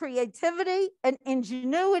adaptability, creativity, and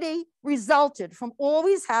ingenuity resulted from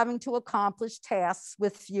always having to accomplish tasks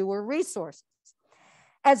with fewer resources.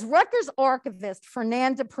 As Rutgers archivist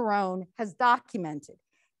Fernanda Perrone has documented,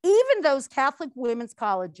 even those Catholic women's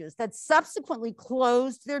colleges that subsequently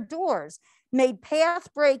closed their doors made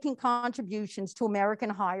path-breaking contributions to American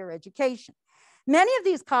higher education. Many of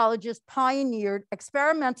these colleges pioneered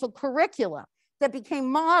experimental curricula that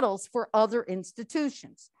became models for other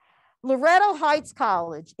institutions. Loretto Heights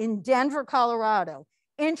College in Denver, Colorado,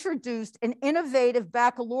 introduced an innovative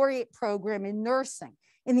baccalaureate program in nursing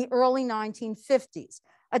in the early 1950s,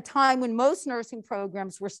 a time when most nursing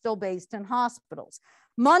programs were still based in hospitals.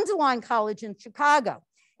 Mundelein College in Chicago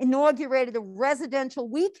inaugurated a residential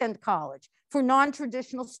weekend college for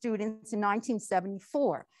non-traditional students in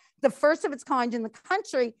 1974, the first of its kind in the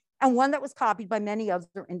country and one that was copied by many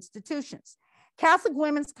other institutions. Catholic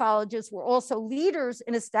women's colleges were also leaders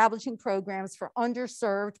in establishing programs for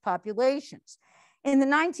underserved populations. In the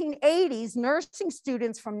 1980s, nursing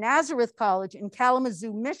students from Nazareth College in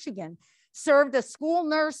Kalamazoo, Michigan, served as school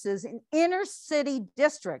nurses in inner city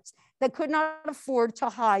districts that could not afford to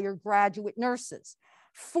hire graduate nurses.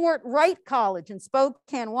 Fort Wright College in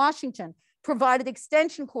Spokane, Washington, provided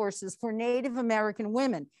extension courses for Native American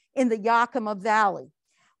women in the Yakima Valley.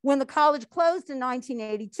 When the college closed in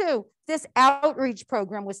 1982, this outreach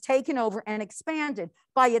program was taken over and expanded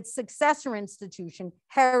by its successor institution,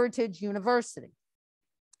 Heritage University.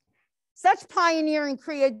 Such pioneering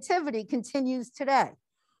creativity continues today.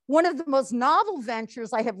 One of the most novel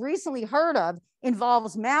ventures I have recently heard of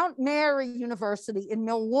involves Mount Mary University in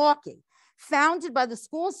Milwaukee, founded by the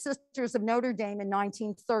School Sisters of Notre Dame in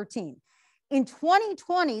 1913. In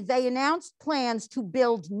 2020, they announced plans to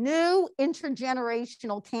build new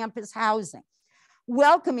intergenerational campus housing,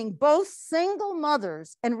 welcoming both single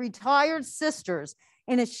mothers and retired sisters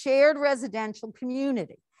in a shared residential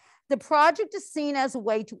community. The project is seen as a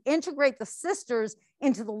way to integrate the sisters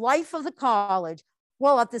into the life of the college,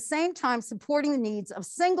 while at the same time supporting the needs of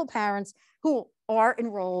single parents who are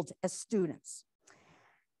enrolled as students.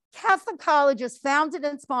 Catholic colleges founded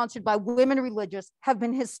and sponsored by women religious have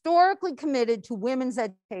been historically committed to women's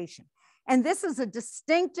education, and this is a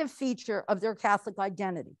distinctive feature of their Catholic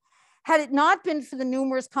identity. Had it not been for the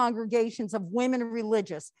numerous congregations of women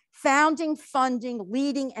religious founding, funding,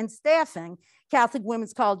 leading, and staffing Catholic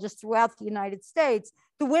women's colleges throughout the United States,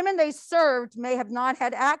 the women they served may have not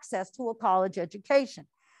had access to a college education.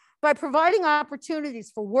 By providing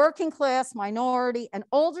opportunities for working class, minority, and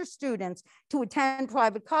older students to attend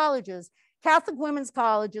private colleges, Catholic women's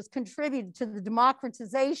colleges contributed to the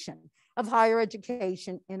democratization of higher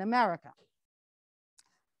education in America.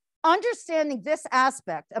 Understanding this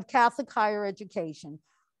aspect of Catholic higher education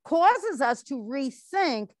causes us to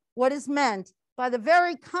rethink what is meant by the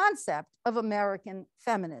very concept of American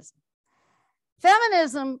feminism.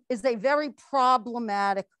 Feminism is a very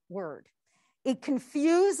problematic word. It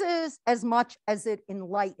confuses as much as it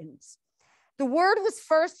enlightens. The word was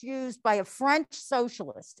first used by a French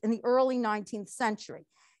socialist in the early 19th century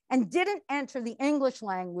and didn't enter the English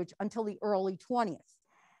language until the early 20th.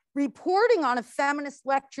 Reporting on a feminist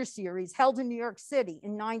lecture series held in New York City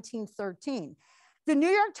in 1913, the New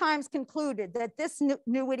York Times concluded that this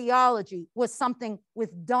new ideology was something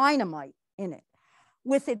with dynamite in it.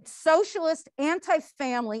 With its socialist,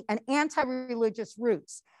 anti-family, and anti-religious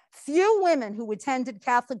roots, few women who attended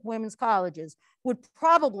Catholic women's colleges would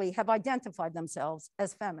probably have identified themselves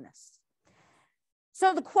as feminists.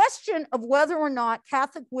 So the question of whether or not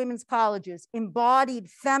Catholic women's colleges embodied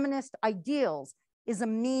feminist ideals is a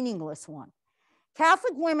meaningless one.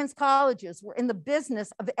 Catholic women's colleges were in the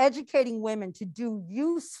business of educating women to do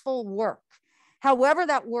useful work, however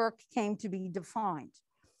that work came to be defined.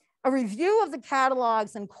 A review of the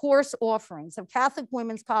catalogs and course offerings of Catholic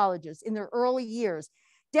women's colleges in their early years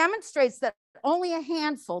demonstrates that only a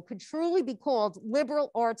handful could truly be called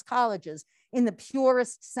liberal arts colleges in the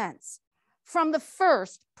purest sense. From the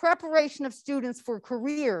first, preparation of students for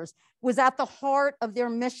careers was at the heart of their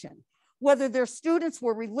mission, whether their students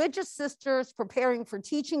were religious sisters preparing for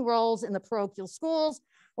teaching roles in the parochial schools,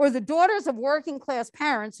 or the daughters of working class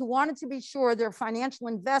parents who wanted to be sure their financial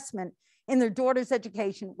investment in their daughter's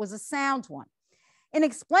education was a sound one. In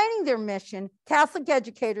explaining their mission, Catholic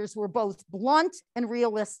educators were both blunt and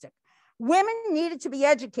realistic. Women needed to be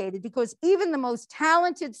educated because even the most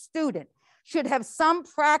talented student should have some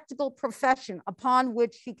practical profession upon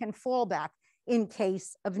which she can fall back in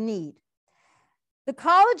case of need. The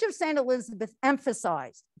College of St. Elizabeth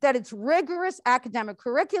emphasized that its rigorous academic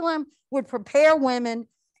curriculum would prepare women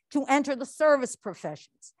to enter the service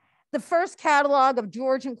professions. The first catalog of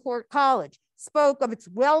Georgian Court College spoke of its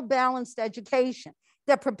well-balanced education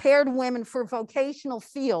that prepared women for vocational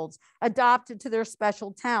fields adapted to their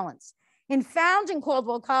special talents. In founding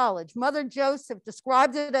Caldwell College, Mother Joseph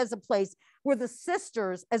described it as a place where the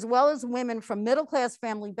sisters, as well as women from middle-class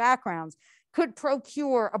family backgrounds, could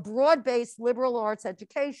procure a broad-based liberal arts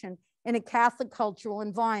education in a Catholic cultural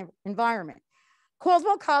environment.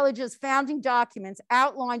 Caldwell College's founding documents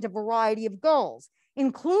outlined a variety of goals,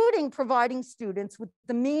 including providing students with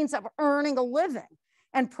the means of earning a living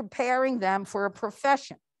and preparing them for a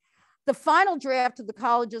profession. The final draft of the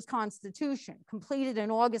college's constitution, completed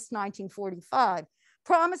in August 1945,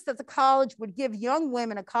 promised that the college would give young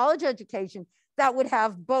women a college education that would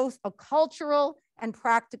have both a cultural and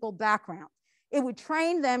practical background. It would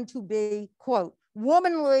train them to be, quote,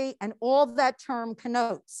 womanly and all that term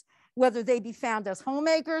connotes, whether they be found as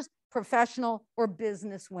homemakers, professional, or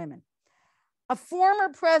business women. A former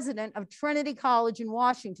president of Trinity College in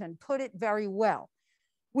Washington put it very well.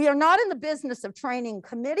 We are not in the business of training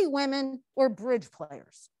committee women or bridge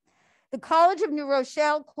players. The College of New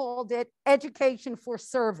Rochelle called it education for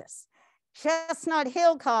service. Chestnut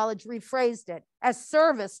Hill College rephrased it as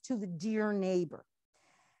service to the dear neighbor.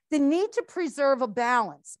 The need to preserve a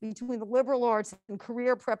balance between the liberal arts and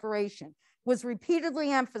career preparation was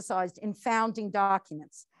repeatedly emphasized in founding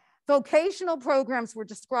documents. Vocational programs were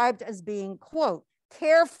described as being, quote,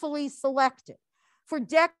 carefully selected. For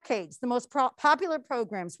decades, the most popular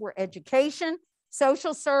programs were education,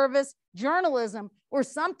 social service, journalism, or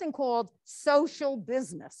something called social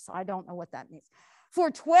business. I don't know what that means. For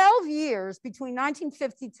 12 years, between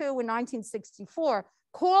 1952 and 1964,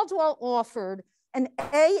 Caldwell offered an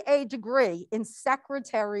AA degree in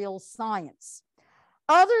secretarial science.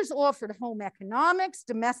 Others offered home economics,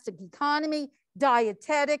 domestic economy,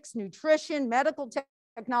 dietetics, nutrition, medical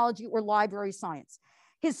technology, or library science.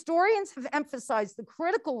 Historians have emphasized the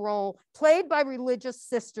critical role played by religious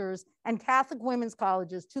sisters and Catholic women's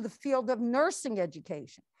colleges to the field of nursing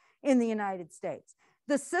education in the United States.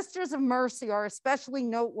 The Sisters of Mercy are especially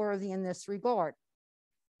noteworthy in this regard.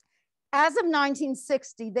 As of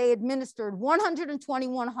 1960, they administered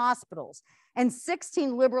 121 hospitals and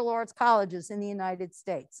 16 liberal arts colleges in the United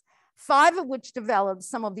States, 5 of which developed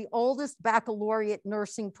some of the oldest baccalaureate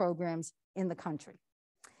nursing programs in the country.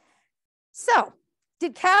 So,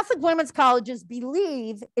 did Catholic women's colleges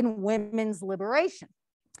believe in women's liberation?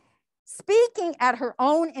 Speaking at her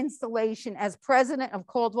own installation as president of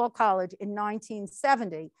Caldwell College in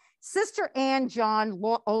 1970, Sister Anne John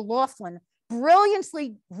O'Laughlin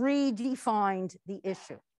brilliantly redefined the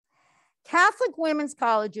issue. Catholic women's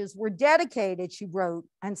colleges were dedicated, she wrote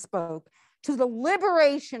and spoke, to the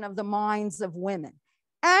liberation of the minds of women.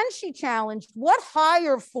 And she challenged what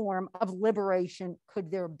higher form of liberation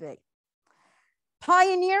could there be?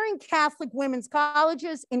 Pioneering Catholic women's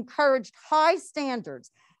colleges encouraged high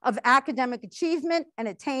standards of academic achievement and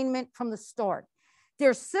attainment from the start.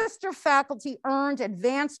 Their sister faculty earned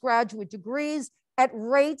advanced graduate degrees at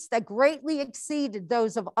rates that greatly exceeded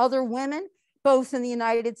those of other women, both in the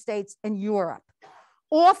United States and Europe.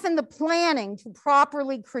 Often the planning to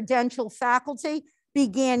properly credential faculty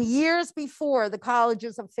began years before the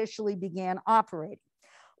colleges officially began operating.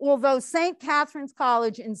 Although St. Catherine's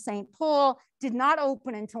College in St. Paul did not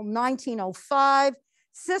open until 1905,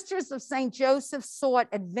 Sisters of St. Joseph sought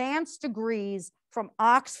advanced degrees from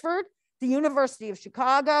Oxford, the University of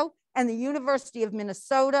Chicago, and the University of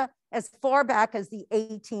Minnesota as far back as the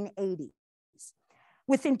 1880s.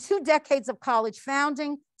 Within 2 decades of college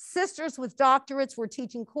founding, sisters with doctorates were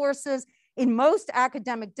teaching courses in most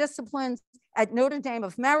academic disciplines at Notre Dame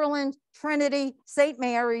of Maryland, Trinity, St.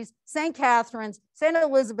 Mary's, St. Catherine's, St.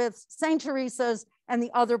 Elizabeth's, St. Teresa's, and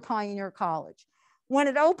the other pioneer college. When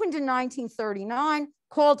it opened in 1939,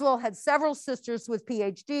 Caldwell had several sisters with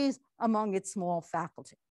PhDs among its small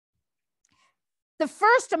faculty. The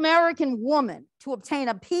first American woman to obtain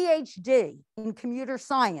a PhD in computer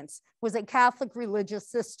science was a Catholic religious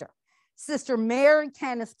sister, Sister Mary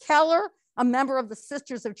Kenneth Keller, a member of the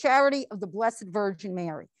Sisters of Charity of the Blessed Virgin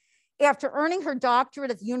Mary. After earning her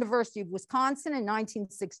doctorate at the University of Wisconsin in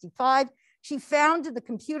 1965, she founded the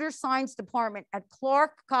computer science department at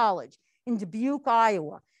Clark College in Dubuque,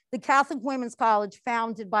 Iowa, the Catholic women's college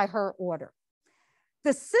founded by her order.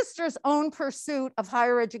 The sisters' own pursuit of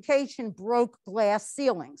higher education broke glass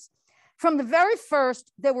ceilings. From the very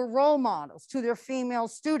first, they were role models to their female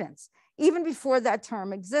students, even before that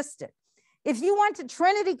term existed. If you went to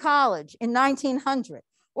Trinity College in 1900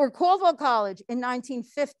 or Caldwell College in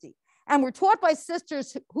 1950 and were taught by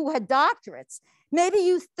sisters who had doctorates, maybe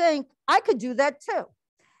you think, I could do that too.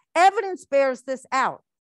 Evidence bears this out.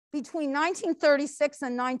 Between 1936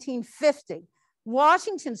 and 1950,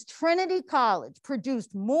 Washington's Trinity College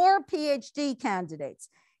produced more PhD candidates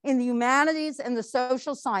in the humanities and the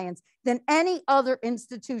social science than any other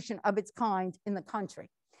institution of its kind in the country.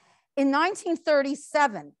 In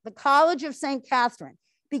 1937, the College of St. Catherine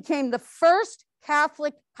became the first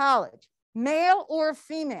Catholic college, male or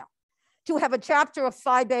female, to have a chapter of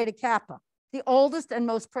Phi Beta Kappa, the oldest and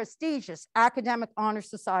most prestigious academic honor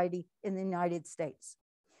society in the United States.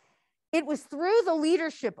 It was through the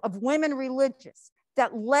leadership of women religious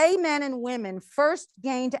that lay men and women first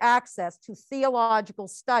gained access to theological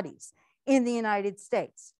studies in the United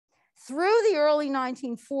States. Through the early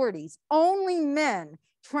 1940s, only men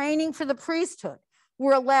training for the priesthood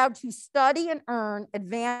were allowed to study and earn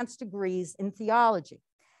advanced degrees in theology.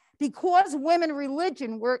 Because women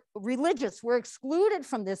religious were excluded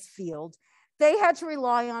from this field, they had to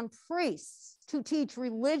rely on priests to teach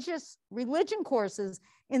religion courses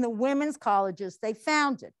in the women's colleges they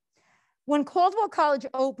founded. When Caldwell College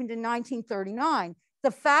opened in 1939,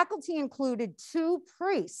 the faculty included 2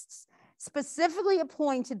 priests specifically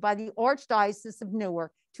appointed by the Archdiocese of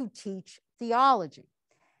Newark to teach theology.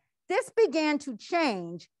 This began to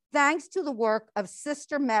change thanks to the work of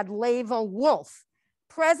Sister Madleva Wolf,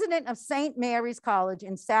 president of St. Mary's College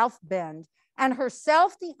in South Bend, and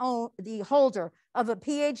herself the holder of a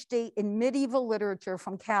PhD in medieval literature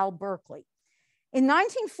from Cal Berkeley. In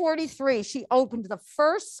 1943, she opened the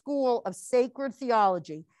first school of sacred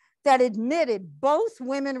theology that admitted both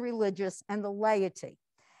women religious and the laity.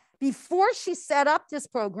 Before she set up this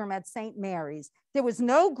program at St. Mary's, there was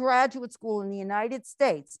no graduate school in the United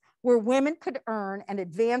States where women could earn an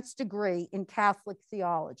advanced degree in Catholic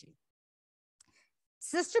theology.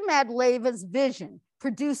 Sister Madleva's vision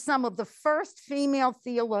produced some of the first female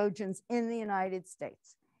theologians in the United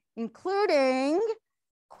States, including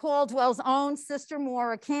Caldwell's own Sister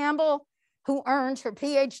Maura Campbell, who earned her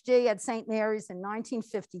PhD at St. Mary's in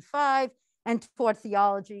 1955 and taught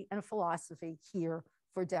theology and philosophy here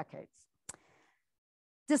for decades.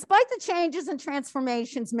 Despite the changes and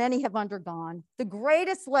transformations many have undergone, the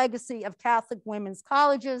greatest legacy of Catholic women's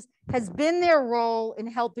colleges has been their role in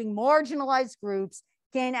helping marginalized groups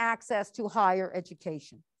gain access to higher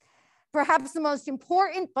education. Perhaps the most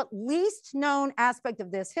important but least known aspect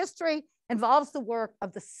of this history involves the work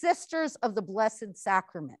of the Sisters of the Blessed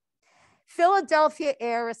Sacrament. Philadelphia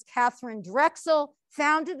heiress Catherine Drexel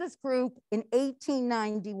founded this group in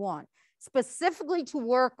 1891 specifically to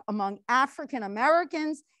work among African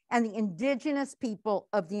Americans and the indigenous people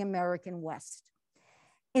of the American West.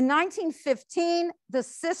 In 1915, the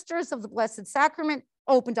Sisters of the Blessed Sacrament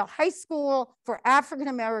opened a high school for African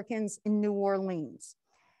Americans in New Orleans.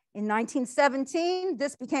 In 1917,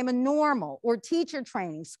 this became a normal or teacher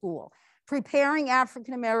training school, preparing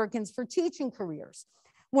African Americans for teaching careers,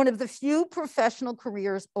 one of the few professional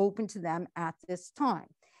careers open to them at this time.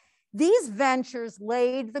 These ventures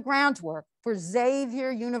laid the groundwork for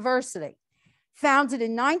Xavier University, founded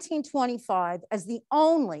in 1925 as the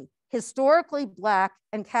only historically Black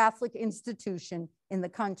and Catholic institution in the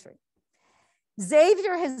country.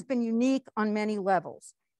 Xavier has been unique on many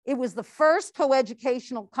levels. It was the first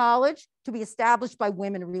coeducational college to be established by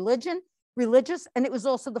women religious, and it was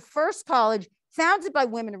also the first college founded by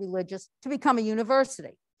women religious to become a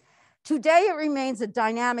university. Today, it remains a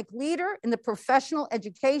dynamic leader in the professional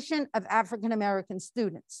education of African American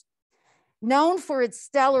students. Known for its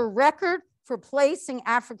stellar record for placing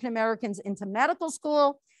African Americans into medical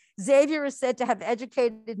school, Xavier is said to have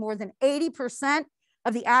educated more than 80%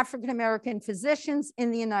 of the African American physicians in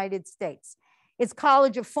the United States. Its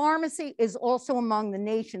College of Pharmacy is also among the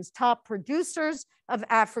nation's top producers of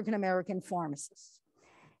African American pharmacists.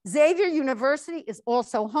 Xavier University is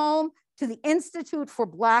also home to the Institute for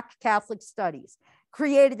Black Catholic Studies,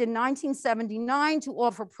 created in 1979 to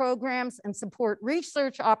offer programs and support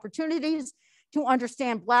research opportunities to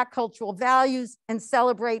understand Black cultural values and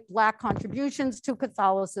celebrate Black contributions to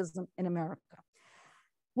Catholicism in America.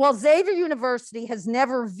 While Xavier University has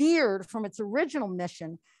never veered from its original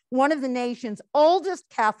mission, one of the nation's oldest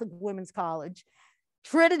Catholic women's college,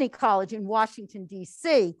 Trinity College in Washington,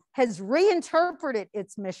 D.C., has reinterpreted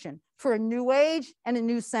its mission for a new age and a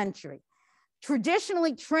new century.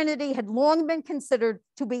 Traditionally, Trinity had long been considered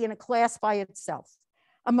to be in a class by itself,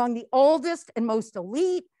 among the oldest and most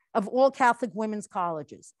elite of all Catholic women's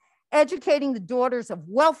colleges, educating the daughters of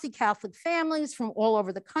wealthy Catholic families from all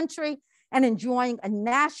over the country and enjoying a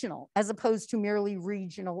national as opposed to merely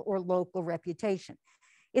regional or local reputation.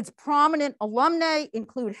 Its prominent alumni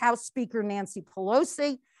include House Speaker Nancy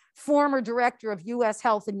Pelosi, former Director of U.S.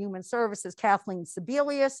 Health and Human Services Kathleen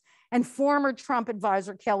Sebelius, and former Trump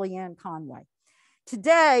advisor Kellyanne Conway.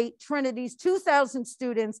 Today, Trinity's 2,000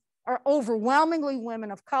 students are overwhelmingly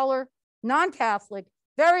women of color, non-Catholic,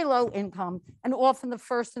 very low income, and often the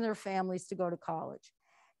first in their families to go to college.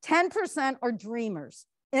 10% are dreamers,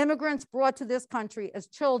 immigrants brought to this country as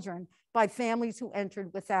children by families who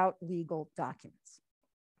entered without legal documents.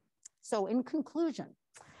 So in conclusion,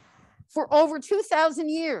 for over 2,000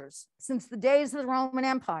 years, since the days of the Roman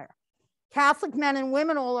Empire, Catholic men and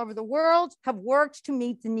women all over the world have worked to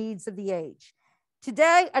meet the needs of the age.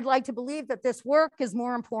 Today, I'd like to believe that this work is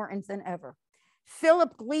more important than ever.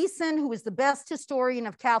 Philip Gleason, who is the best historian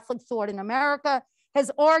of Catholic thought in America,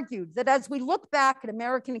 has argued that as we look back at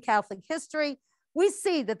American Catholic history, we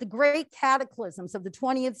see that the great cataclysms of the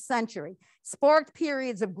 20th century sparked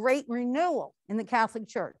periods of great renewal in the Catholic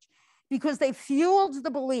Church because they fueled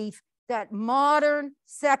the belief that modern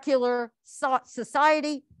secular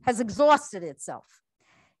society has exhausted itself.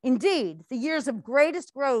 Indeed, the years of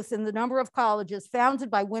greatest growth in the number of colleges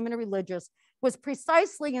founded by women religious was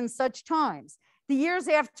precisely in such times, the years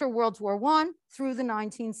after World War I through the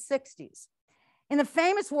 1960s. In the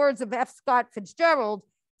famous words of F. Scott Fitzgerald,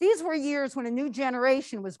 these were years when a new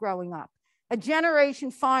generation was growing up, a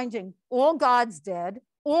generation finding all gods dead,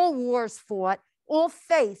 all wars fought, all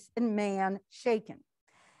faith in man shaken.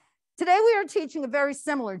 Today, we are teaching a very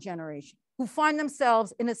similar generation who find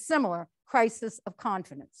themselves in a similar crisis of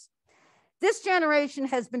confidence. This generation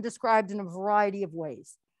has been described in a variety of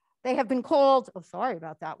ways. They have been called, oh, sorry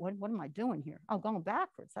about that one. What am I doing here? Oh, going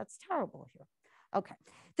backwards. That's terrible here. Okay.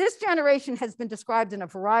 This generation has been described in a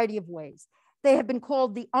variety of ways. They have been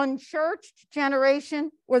called the unchurched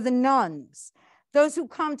generation or the nuns, those who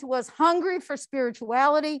come to us hungry for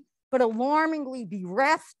spirituality, but alarmingly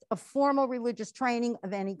bereft of formal religious training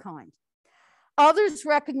of any kind. Others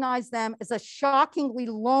recognize them as a shockingly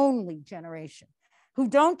lonely generation who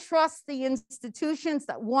don't trust the institutions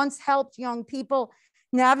that once helped young people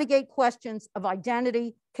navigate questions of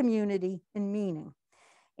identity, community, and meaning.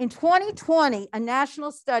 In 2020, a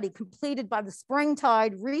national study completed by the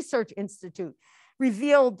Springtide Research Institute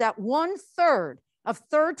revealed that 1/3 of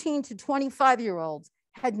 13 to 25-year-olds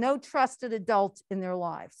had no trusted adult in their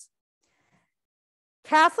lives.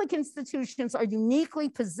 Catholic institutions are uniquely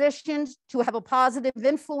positioned to have a positive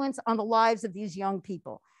influence on the lives of these young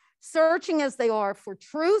people, searching as they are for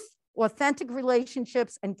truth, authentic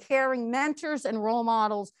relationships, and caring mentors and role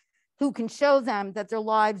models who can show them that their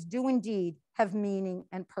lives do indeed have meaning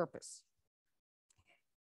and purpose.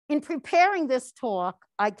 In preparing this talk,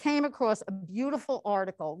 I came across a beautiful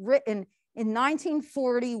article written in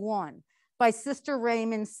 1941 by Sister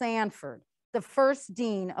Raymond Sanford, the first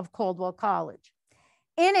dean of Caldwell College.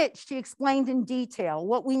 In it, she explained in detail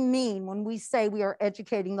what we mean when we say we are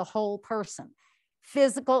educating the whole person,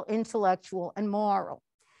 physical, intellectual, and moral.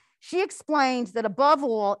 She explained that above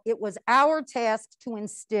all, it was our task to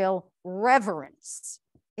instill reverence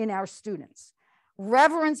in our students.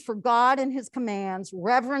 Reverence for God and his commands,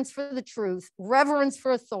 reverence for the truth, reverence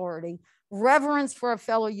for authority, reverence for our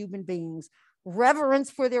fellow human beings,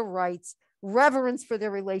 reverence for their rights, reverence for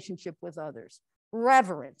their relationship with others.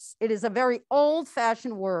 Reverence. It is a very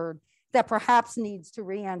old-fashioned word that perhaps needs to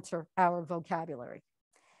re-enter our vocabulary.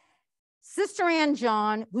 Sister Ann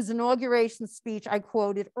John, whose inauguration speech I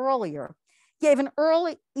quoted earlier, gave an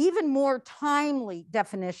early, even more timely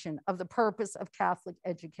definition of the purpose of Catholic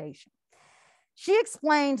education. She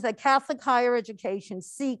explained that Catholic higher education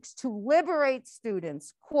seeks to liberate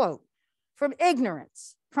students, quote, from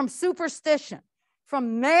ignorance, from superstition,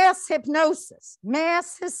 from mass hypnosis,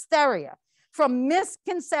 mass hysteria, from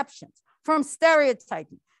misconceptions, from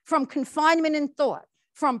stereotyping, from confinement in thought,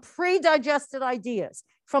 from pre-digested ideas,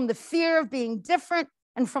 from the fear of being different,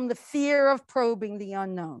 and from the fear of probing the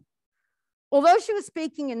unknown. Although she was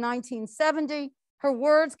speaking in 1970, her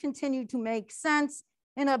words continued to make sense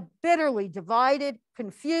in a bitterly divided,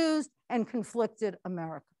 confused, and conflicted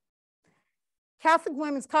America. Catholic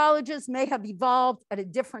women's colleges may have evolved at a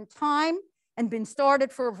different time and been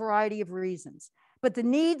started for a variety of reasons, but the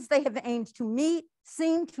needs they have aimed to meet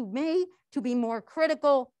seem to me to be more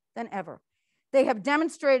critical than ever. They have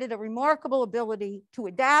demonstrated a remarkable ability to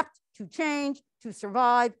adapt, to change, to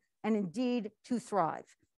survive, and indeed to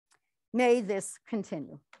thrive. May this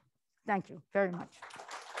continue. Thank you very much.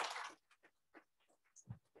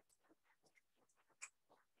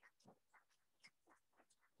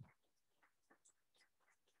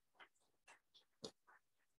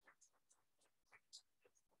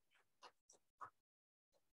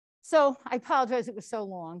 So I apologize it was so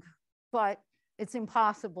long, but it's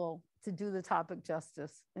impossible to do the topic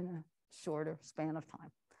justice in a shorter span of time.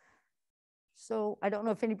 So I don't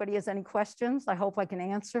know if anybody has any questions. I hope I can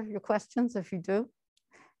answer your questions if you do.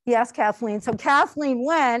 Yes, Kathleen. So Kathleen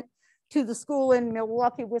went to the school in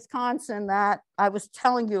Milwaukee, Wisconsin that I was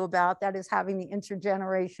telling you about that is having the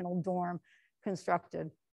intergenerational dorm constructed.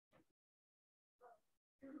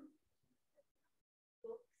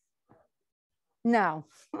 No.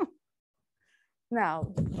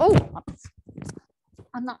 No. Oh,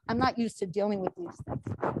 I'm not used to dealing with these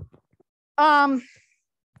things.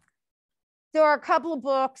 There are a couple of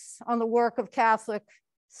books on the work of Catholic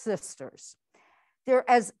sisters. There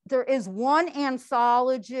is one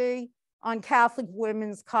anthology on Catholic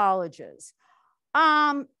women's colleges.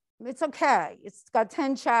 It's okay. It's got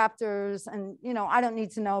 10 chapters, and I don't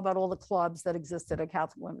need to know about all the clubs that existed at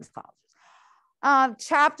Catholic women's colleges.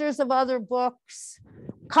 Chapters of other books,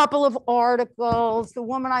 couple of articles. The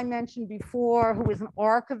woman I mentioned before, who is an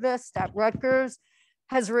archivist at Rutgers,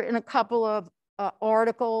 has written a couple of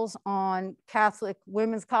articles on Catholic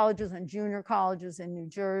women's colleges and junior colleges in New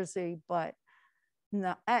Jersey. But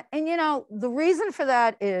no, and the reason for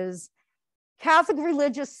that is Catholic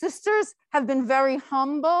religious sisters have been very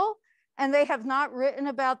humble, and they have not written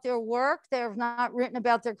about their work. They have not written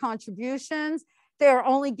about their contributions. They're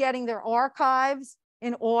only getting their archives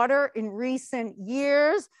in order in recent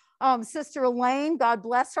years. Sister Elaine, God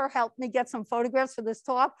bless her, helped me get some photographs for this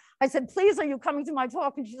talk. I said, please, are you coming to my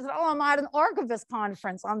talk? And she said, oh, I'm at an archivist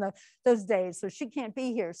conference on those days, so she can't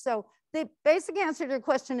be here. So the basic answer to your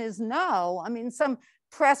question is no. I mean, some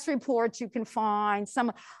press reports you can find,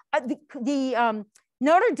 some,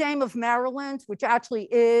 Notre Dame of Maryland, which actually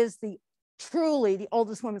is truly the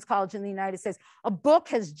oldest women's college in the United States, a book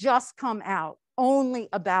has just come out only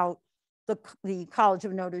about the College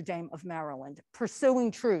of Notre Dame of Maryland.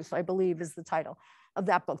 Pursuing Truth, I believe, is the title of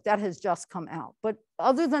that book. That has just come out. But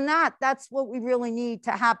other than that, that's what we really need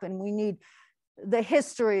to happen. We need the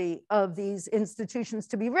history of these institutions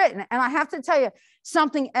to be written. And I have to tell you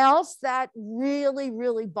something else that really,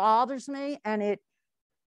 really bothers me, and it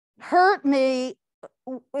hurt me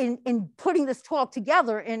in putting this talk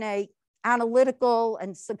together in a analytical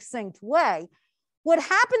and succinct way. What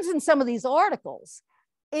happens in some of these articles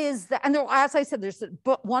is that, and there, as I said, there's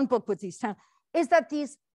one book with these 10, is that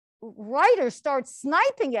these writers start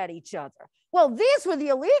sniping at each other. Well, these were the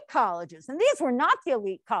elite colleges, and these were not the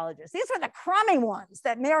elite colleges. These were the crummy ones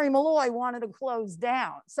that Marie Mullaney wanted to close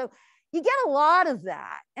down. So you get a lot of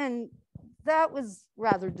that, and that was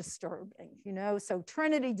rather disturbing, So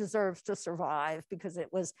Trinity deserves to survive because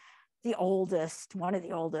it was the oldest, one of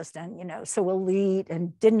the oldest, and, you know, so elite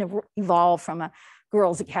and didn't evolve from a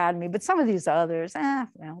girls' academy. But some of these others,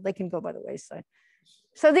 well, they can go by the wayside.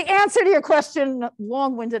 So the answer to your question,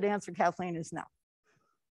 long-winded answer, Kathleen, is no.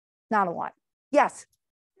 Not a lot. Yes.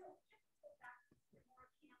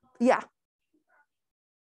 Yeah.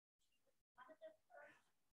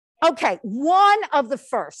 Okay, one of the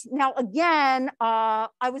first. Now, again,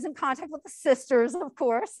 I was in contact with the sisters, of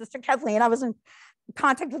course, Sister Kathleen. I was in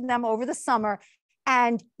contact with them over the summer.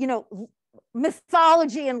 And, you know,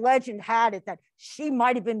 mythology and legend had it that she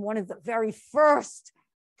might have been one of the very first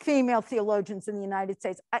female theologians in the United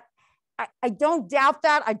States. I don't doubt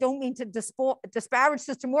that. I don't mean to disparage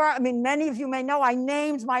Sister Mora. I mean, many of you may know I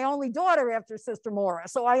named my only daughter after Sister Mora.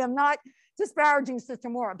 So I am not disparaging Sister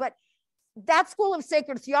Mora. But that School of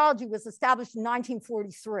Sacred Theology was established in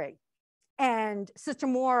 1943. And Sister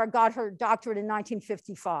Mora got her doctorate in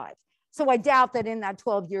 1955. So I doubt that in that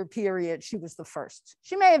 12-year period, she was the first.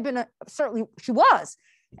 She may have been, certainly she was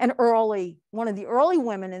one of the early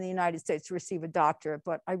women in the United States to receive a doctorate,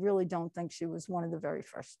 but I really don't think she was one of the very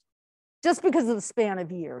first, just because of the span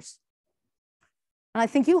of years. And I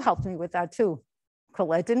think you helped me with that too,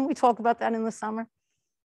 Colette. Didn't we talk about that in the summer?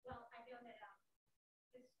 Well, I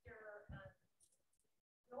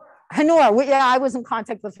know that Sister Nora, yeah, I was in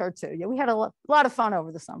contact with her too. Yeah, we had a lot of fun over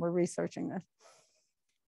the summer researching this.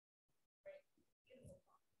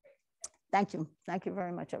 Thank you. Thank you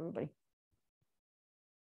very much, everybody.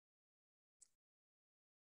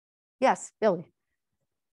 Yes, Billy.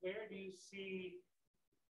 Where do you see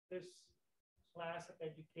this class of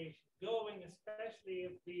education going, especially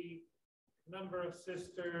if the number of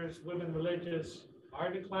sisters, women religious, are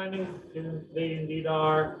declining, and they indeed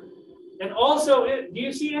are? And also, do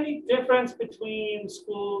you see any difference between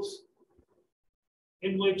schools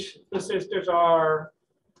in which the sisters are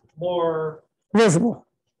more visible,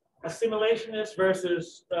 assimilationist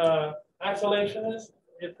versus isolationist,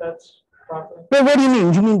 if that's proper? But what do you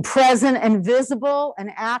mean? Do you mean present and visible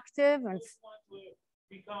and active? And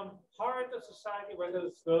become part of society, whether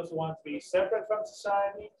it's those who want to be separate from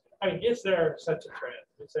society? I mean, is there such a trend?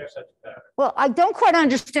 Is there such a pattern? Well, I don't quite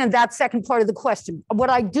understand that second part of the question.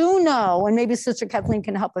 What I do know, and maybe Sister Kathleen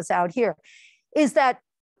can help us out here, is that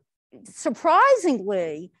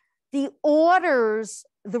surprisingly, the orders,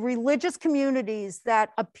 the religious communities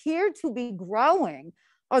that appear to be growing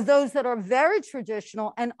are those that are very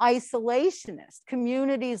traditional and isolationist,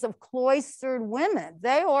 communities of cloistered women.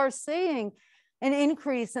 They are seeing an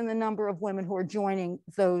increase in the number of women who are joining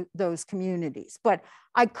those communities. But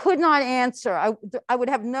I could not answer. I would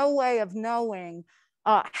have no way of knowing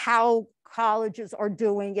how colleges are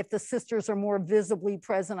doing if the sisters are more visibly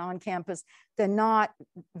present on campus than not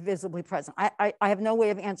visibly present. I have no way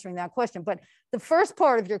of answering that question. But the first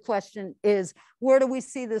part of your question is, where do we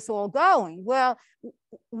see this all going? Well,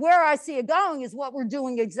 where I see it going is what we're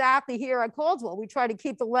doing exactly here at Caldwell. We try to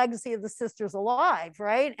keep the legacy of the sisters alive,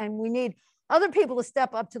 right? And we need other people to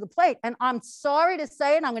step up to the plate. And I'm sorry to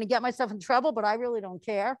say it, I'm going to get myself in trouble, but I really don't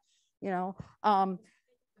care. You know,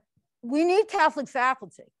 we need Catholic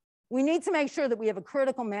faculty. We need to make sure that we have a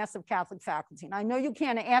critical mass of Catholic faculty. And I know you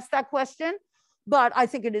can't ask that question, but I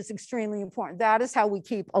think it is extremely important. That is how we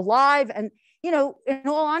keep alive. And, you know, in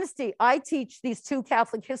all honesty, I teach these 2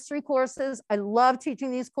 Catholic history courses. I love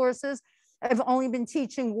teaching these courses. I've only been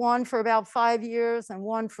teaching one for about 5 years and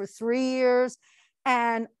one for 3 years.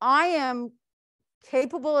 And I am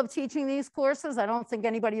capable of teaching these courses. I don't think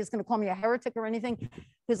anybody is going to call me a heretic or anything,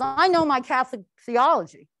 because I know my Catholic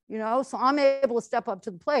theology, you know, so I'm able to step up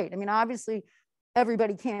to the plate. I mean, obviously,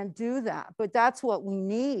 everybody can't do that, but that's what we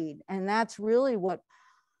need. And that's really what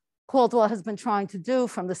Caldwell has been trying to do,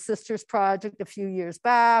 from the Sisters Project a few years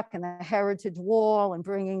back and the Heritage Wall and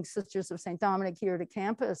bringing Sisters of St. Dominic here to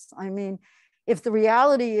campus. I mean, if the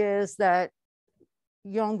reality is that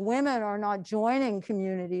young women are not joining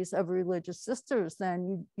communities of religious sisters,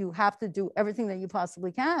 then you have to do everything that you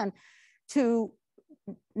possibly can to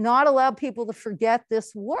not allow people to forget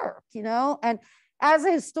this work, you know? And as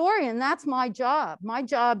a historian, that's my job. My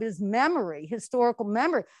job is memory, historical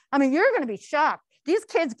memory. I mean, you're going to be shocked. These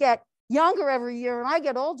kids get younger every year and I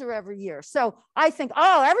get older every year. So I think,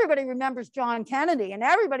 oh, everybody remembers John Kennedy and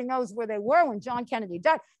everybody knows where they were when John Kennedy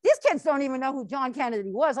died. These kids don't even know who John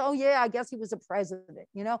Kennedy was. Oh yeah, I guess he was a president,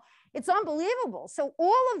 you know? It's unbelievable. So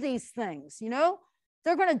all of these things, you know,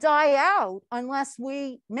 they're going to die out unless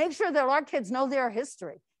we make sure that our kids know their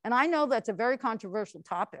history. And I know that's a very controversial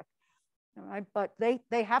topic, right? But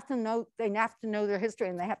they have to know their history,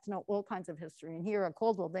 and they have to know all kinds of history. And here at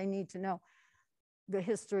Caldwell, they need to know the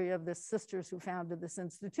history of the sisters who founded this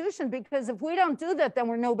institution, because if we don't do that, then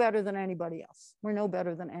we're no better than anybody else. We're no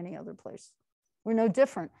better than any other place. We're no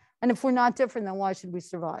different. And if we're not different, then why should we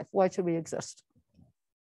survive? Why should we exist?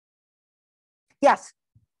 Yes.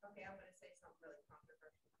 Okay, I'm going to say something really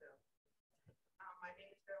controversial too. My name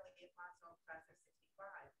is Shirley Apostle, class of 65.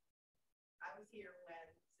 I was here when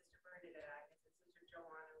Sister Bernadette and Sister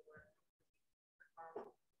Joanna were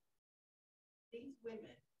these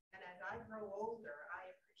women, and as I grow older, I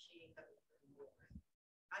appreciate them more.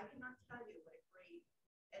 I cannot tell you what a great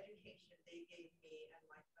education they gave me and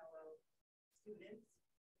my fellow students.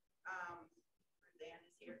 Roseanne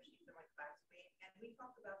is here, she's my classmate, and we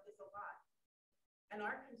talk about this a lot. And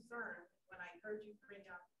our concern, when I heard you bring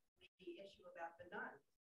up the issue about the nuns,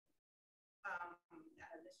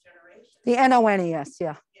 this generation. The NONES,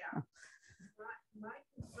 yeah. Yeah. My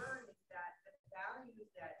concern is that the values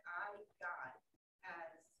that I got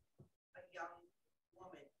as a young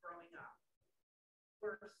woman growing up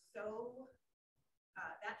were so,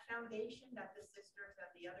 that foundation that the sisters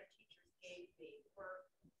and the other teachers gave me were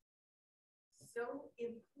so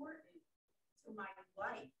important to my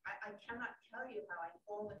life. I cannot tell you how I've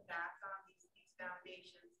fallen back on these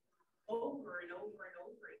foundations over and over and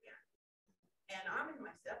over again. And I'm in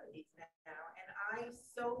my 70s now, and I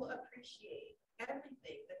so appreciate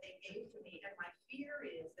everything that they gave to me. And my fear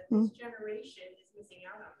is that this generation is missing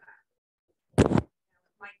out on that. It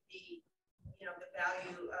might be, you know, the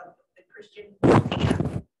value of the Christian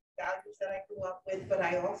values that I grew up with, but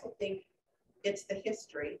I also think it's the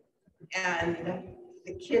history. And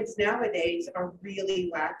the kids nowadays are really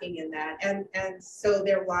lacking in that, and so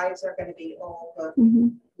their lives are going to be all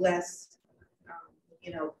the less,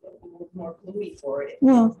 you know, more gloomy for it.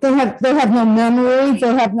 Well, they have no memory,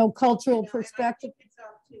 they have no cultural perspective. I think it's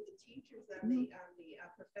up to the teachers and the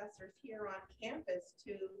professors here on campus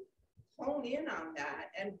to hone in on that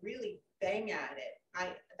and really bang at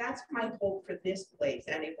it. That's my hope for this place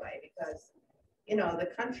anyway, because you know, the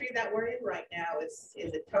country that we're in right now is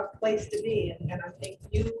a tough place to be. And I think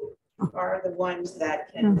you are the ones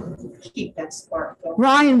that can keep that spark going.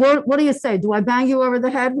 Ryan, what do you say? Do I bang you over the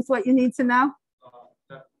head with what you need to know?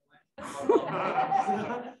 Definitely.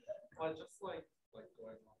 But just like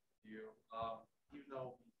going on with you, even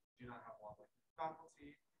though we do not have a lot of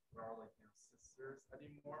faculty or sisters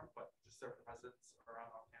anymore, but just their presence around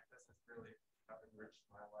our campus has really enriched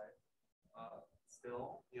my life.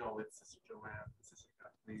 Still, you know, with Sister Joanne, Sister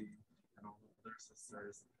Kathleen, and all the other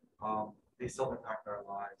sisters, they still impact our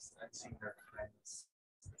lives, and seeing their kindness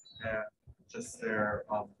and just their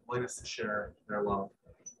willingness to share their love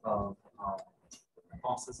of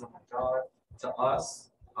Catholicism and God to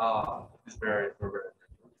us is very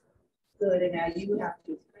good. And now you have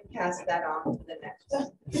to pass that on to the next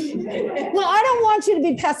one. Well, I don't want you to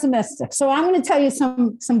be pessimistic, so I'm going to tell you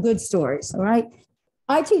some good stories. All right.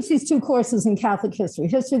 I teach these two courses in Catholic history,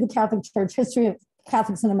 history of the Catholic Church, history of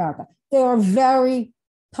Catholics in America. They are very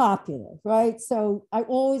popular, right? So I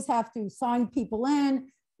always have to sign people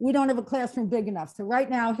in. We don't have a classroom big enough. So right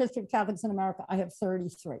now, history of Catholics in America, I have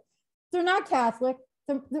 33. They're not Catholic.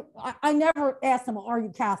 I never ask them, are you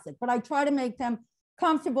Catholic? But I try to make them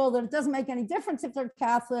comfortable that it doesn't make any difference if they're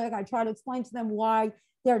Catholic. I try to explain to them why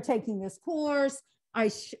they're taking this course. I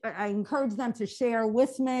encourage them to share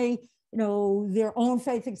with me, you know, their own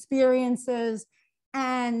faith experiences.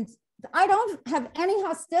 And I don't have any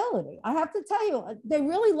hostility. I have to tell you, they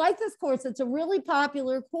really like this course. It's a really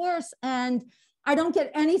popular course. And I don't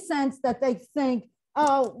get any sense that they think,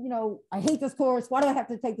 oh, you know, I hate this course. Why do I have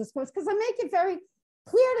to take this course? Because I make it very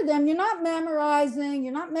clear to them, you're not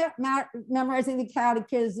memorizing, memorizing the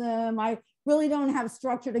catechism. I really don't have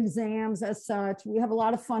structured exams as such. We have a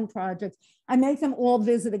lot of fun projects. I make them all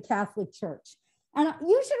visit a Catholic church. And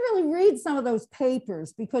you should really read some of those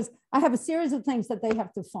papers because I have a series of things that they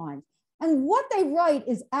have to find. And what they write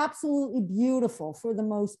is absolutely beautiful for the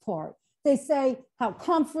most part. They say how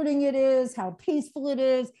comforting it is, how peaceful it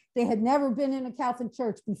is. They had never been in a Catholic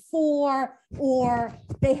church before, or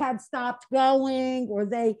they had stopped going, or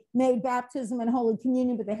they made baptism and Holy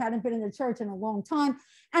Communion, but they hadn't been in the church in a long time.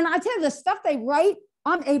 And I tell you, the stuff they write,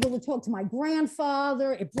 I'm able to talk to my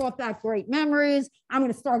grandfather. It brought back great memories. I'm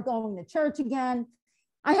going to start going to church again.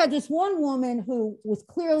 I had this one woman who was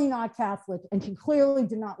clearly not Catholic, and she clearly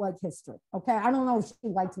did not like history. Okay. I don't know if she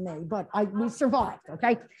liked me, but we survived.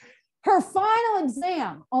 Okay. Her final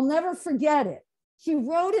exam, I'll never forget it. She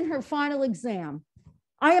wrote in her final exam,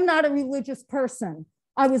 I am not a religious person.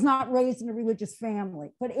 I was not raised in a religious family,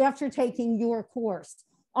 but after taking your course,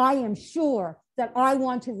 I am sure that I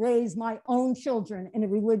want to raise my own children in a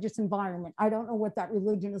religious environment. I don't know what that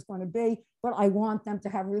religion is going to be, but I want them to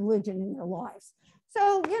have religion in their lives.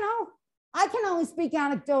 So, you know, I can only speak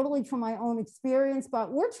anecdotally from my own experience,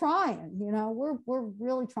 but we're trying, you know, we're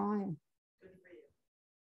really trying.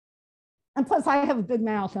 And plus I have a big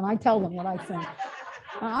mouth and I tell them what I think.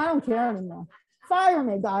 I don't care anymore. Fire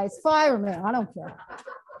me, guys, fire me. I don't care.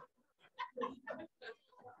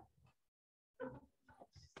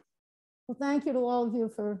 Well, thank you to all of you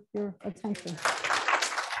for your attention.